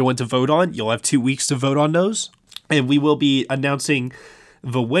for everyone to vote on. You'll have 2 weeks to vote on those. And we will be announcing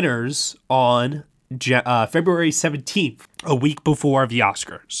the winners on February 17th, a week before the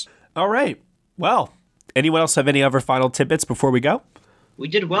Oscars. All right. Well, anyone else have any other final tidbits before we go? We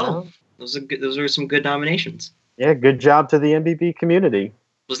did well. Those were some good nominations. Yeah, good job to the NBP community.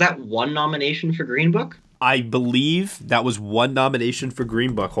 Was that one nomination for Green Book? I believe that was one nomination for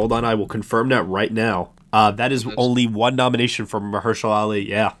Green Book. Hold on, I will confirm that right now. That is only one nomination for Mahershala Ali,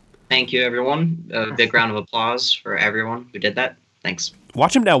 yeah. Thank you, everyone. A big round of applause for everyone who did that. Thanks.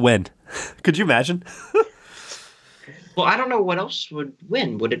 Watch him now win. Could you imagine? Well, I don't know what else would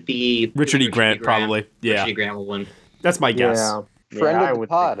win. Would it be Richard E. Grant, probably. Yeah. Richard E. Grant will win. That's my guess. Yeah. Friend of the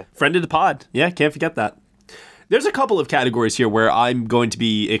pod. Friend of the pod. Yeah, can't forget that. There's a couple of categories here where I'm going to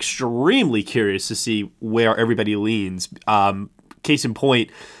be extremely curious to see where everybody leans. Case in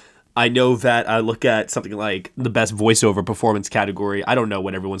point, I know that I look at something like the best voiceover performance category. I don't know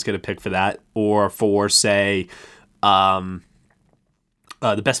what everyone's going to pick for that. Or for, say, the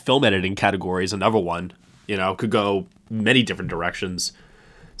best film editing category is another one. Could go many different directions.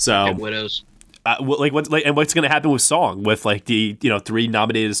 So, Widows. What's going to happen with song with the 3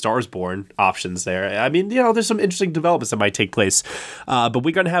 nominated Stars Born options there? I mean, there's some interesting developments that might take place, but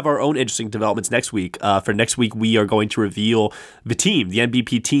we're going to have our own interesting developments next week. For next week, we are going to reveal the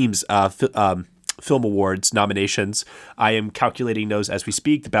NBP team's film awards nominations. I am calculating those as we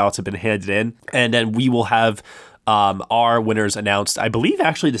speak. The ballots have been handed in, and then we will have our winners announced. I believe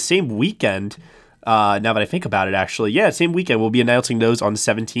actually the same weekend. Now that I think about it, actually, same weekend. We'll be announcing those on the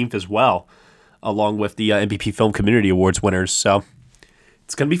 17th as well, along with the NBP Film Community Awards winners. So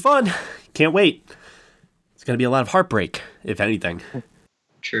it's going to be fun. Can't wait. It's going to be a lot of heartbreak, if anything.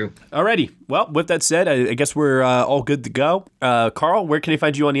 True. Alrighty. Well, with that said, I guess we're all good to go. Carl, where can I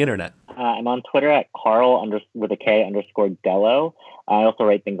find you on the internet? I'm on Twitter at Carl_Dello. I also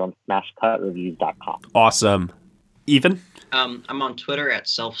write things on SmashCutReviews.com. Awesome. Ethan? I'm on Twitter at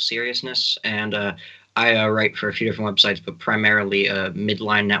SelfSeriousness, and I write for a few different websites, but primarily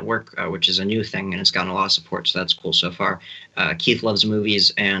Midline Network, which is a new thing, and it's gotten a lot of support, so that's cool so far. Keith Loves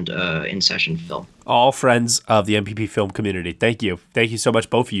Movies and In Session Film. All friends of the NBP film community. Thank you. Thank you so much,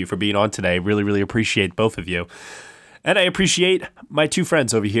 both of you, for being on today. Really, really appreciate both of you. And I appreciate my 2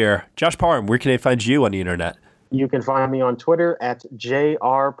 friends over here. Josh Parham, where can I find you on the internet? You can find me on Twitter at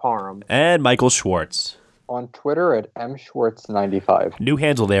JRParham. And Michael Schwartz. On Twitter at mschwartz95. New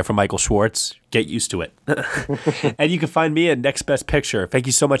handle there for Michael Schwartz. Get used to it. And you can find me at Next Best Picture. Thank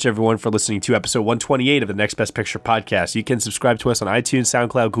you so much, everyone, for listening to episode 128 of the Next Best Picture podcast. You can subscribe to us on iTunes,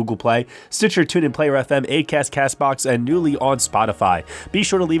 SoundCloud, Google Play, Stitcher, TuneIn, Player FM, Acast, CastBox, and newly on Spotify. Be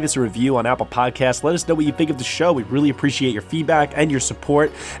sure to leave us a review on Apple Podcasts. Let us know what you think of the show. We really appreciate your feedback and your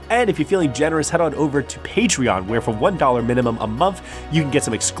support. And if you're feeling generous, head on over to Patreon, where for $1 minimum a month, you can get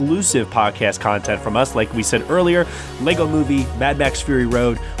some exclusive podcast content from us. Like we said earlier, Lego Movie, Mad Max Fury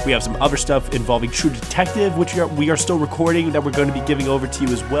Road. We have some other stuff involving True Detective, which we are still recording, that we're going to be giving over to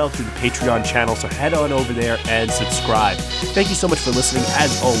you as well through the Patreon channel. So head on over there and subscribe. Thank you so much for listening.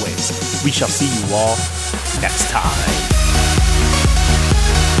 As always, we shall see you all next time.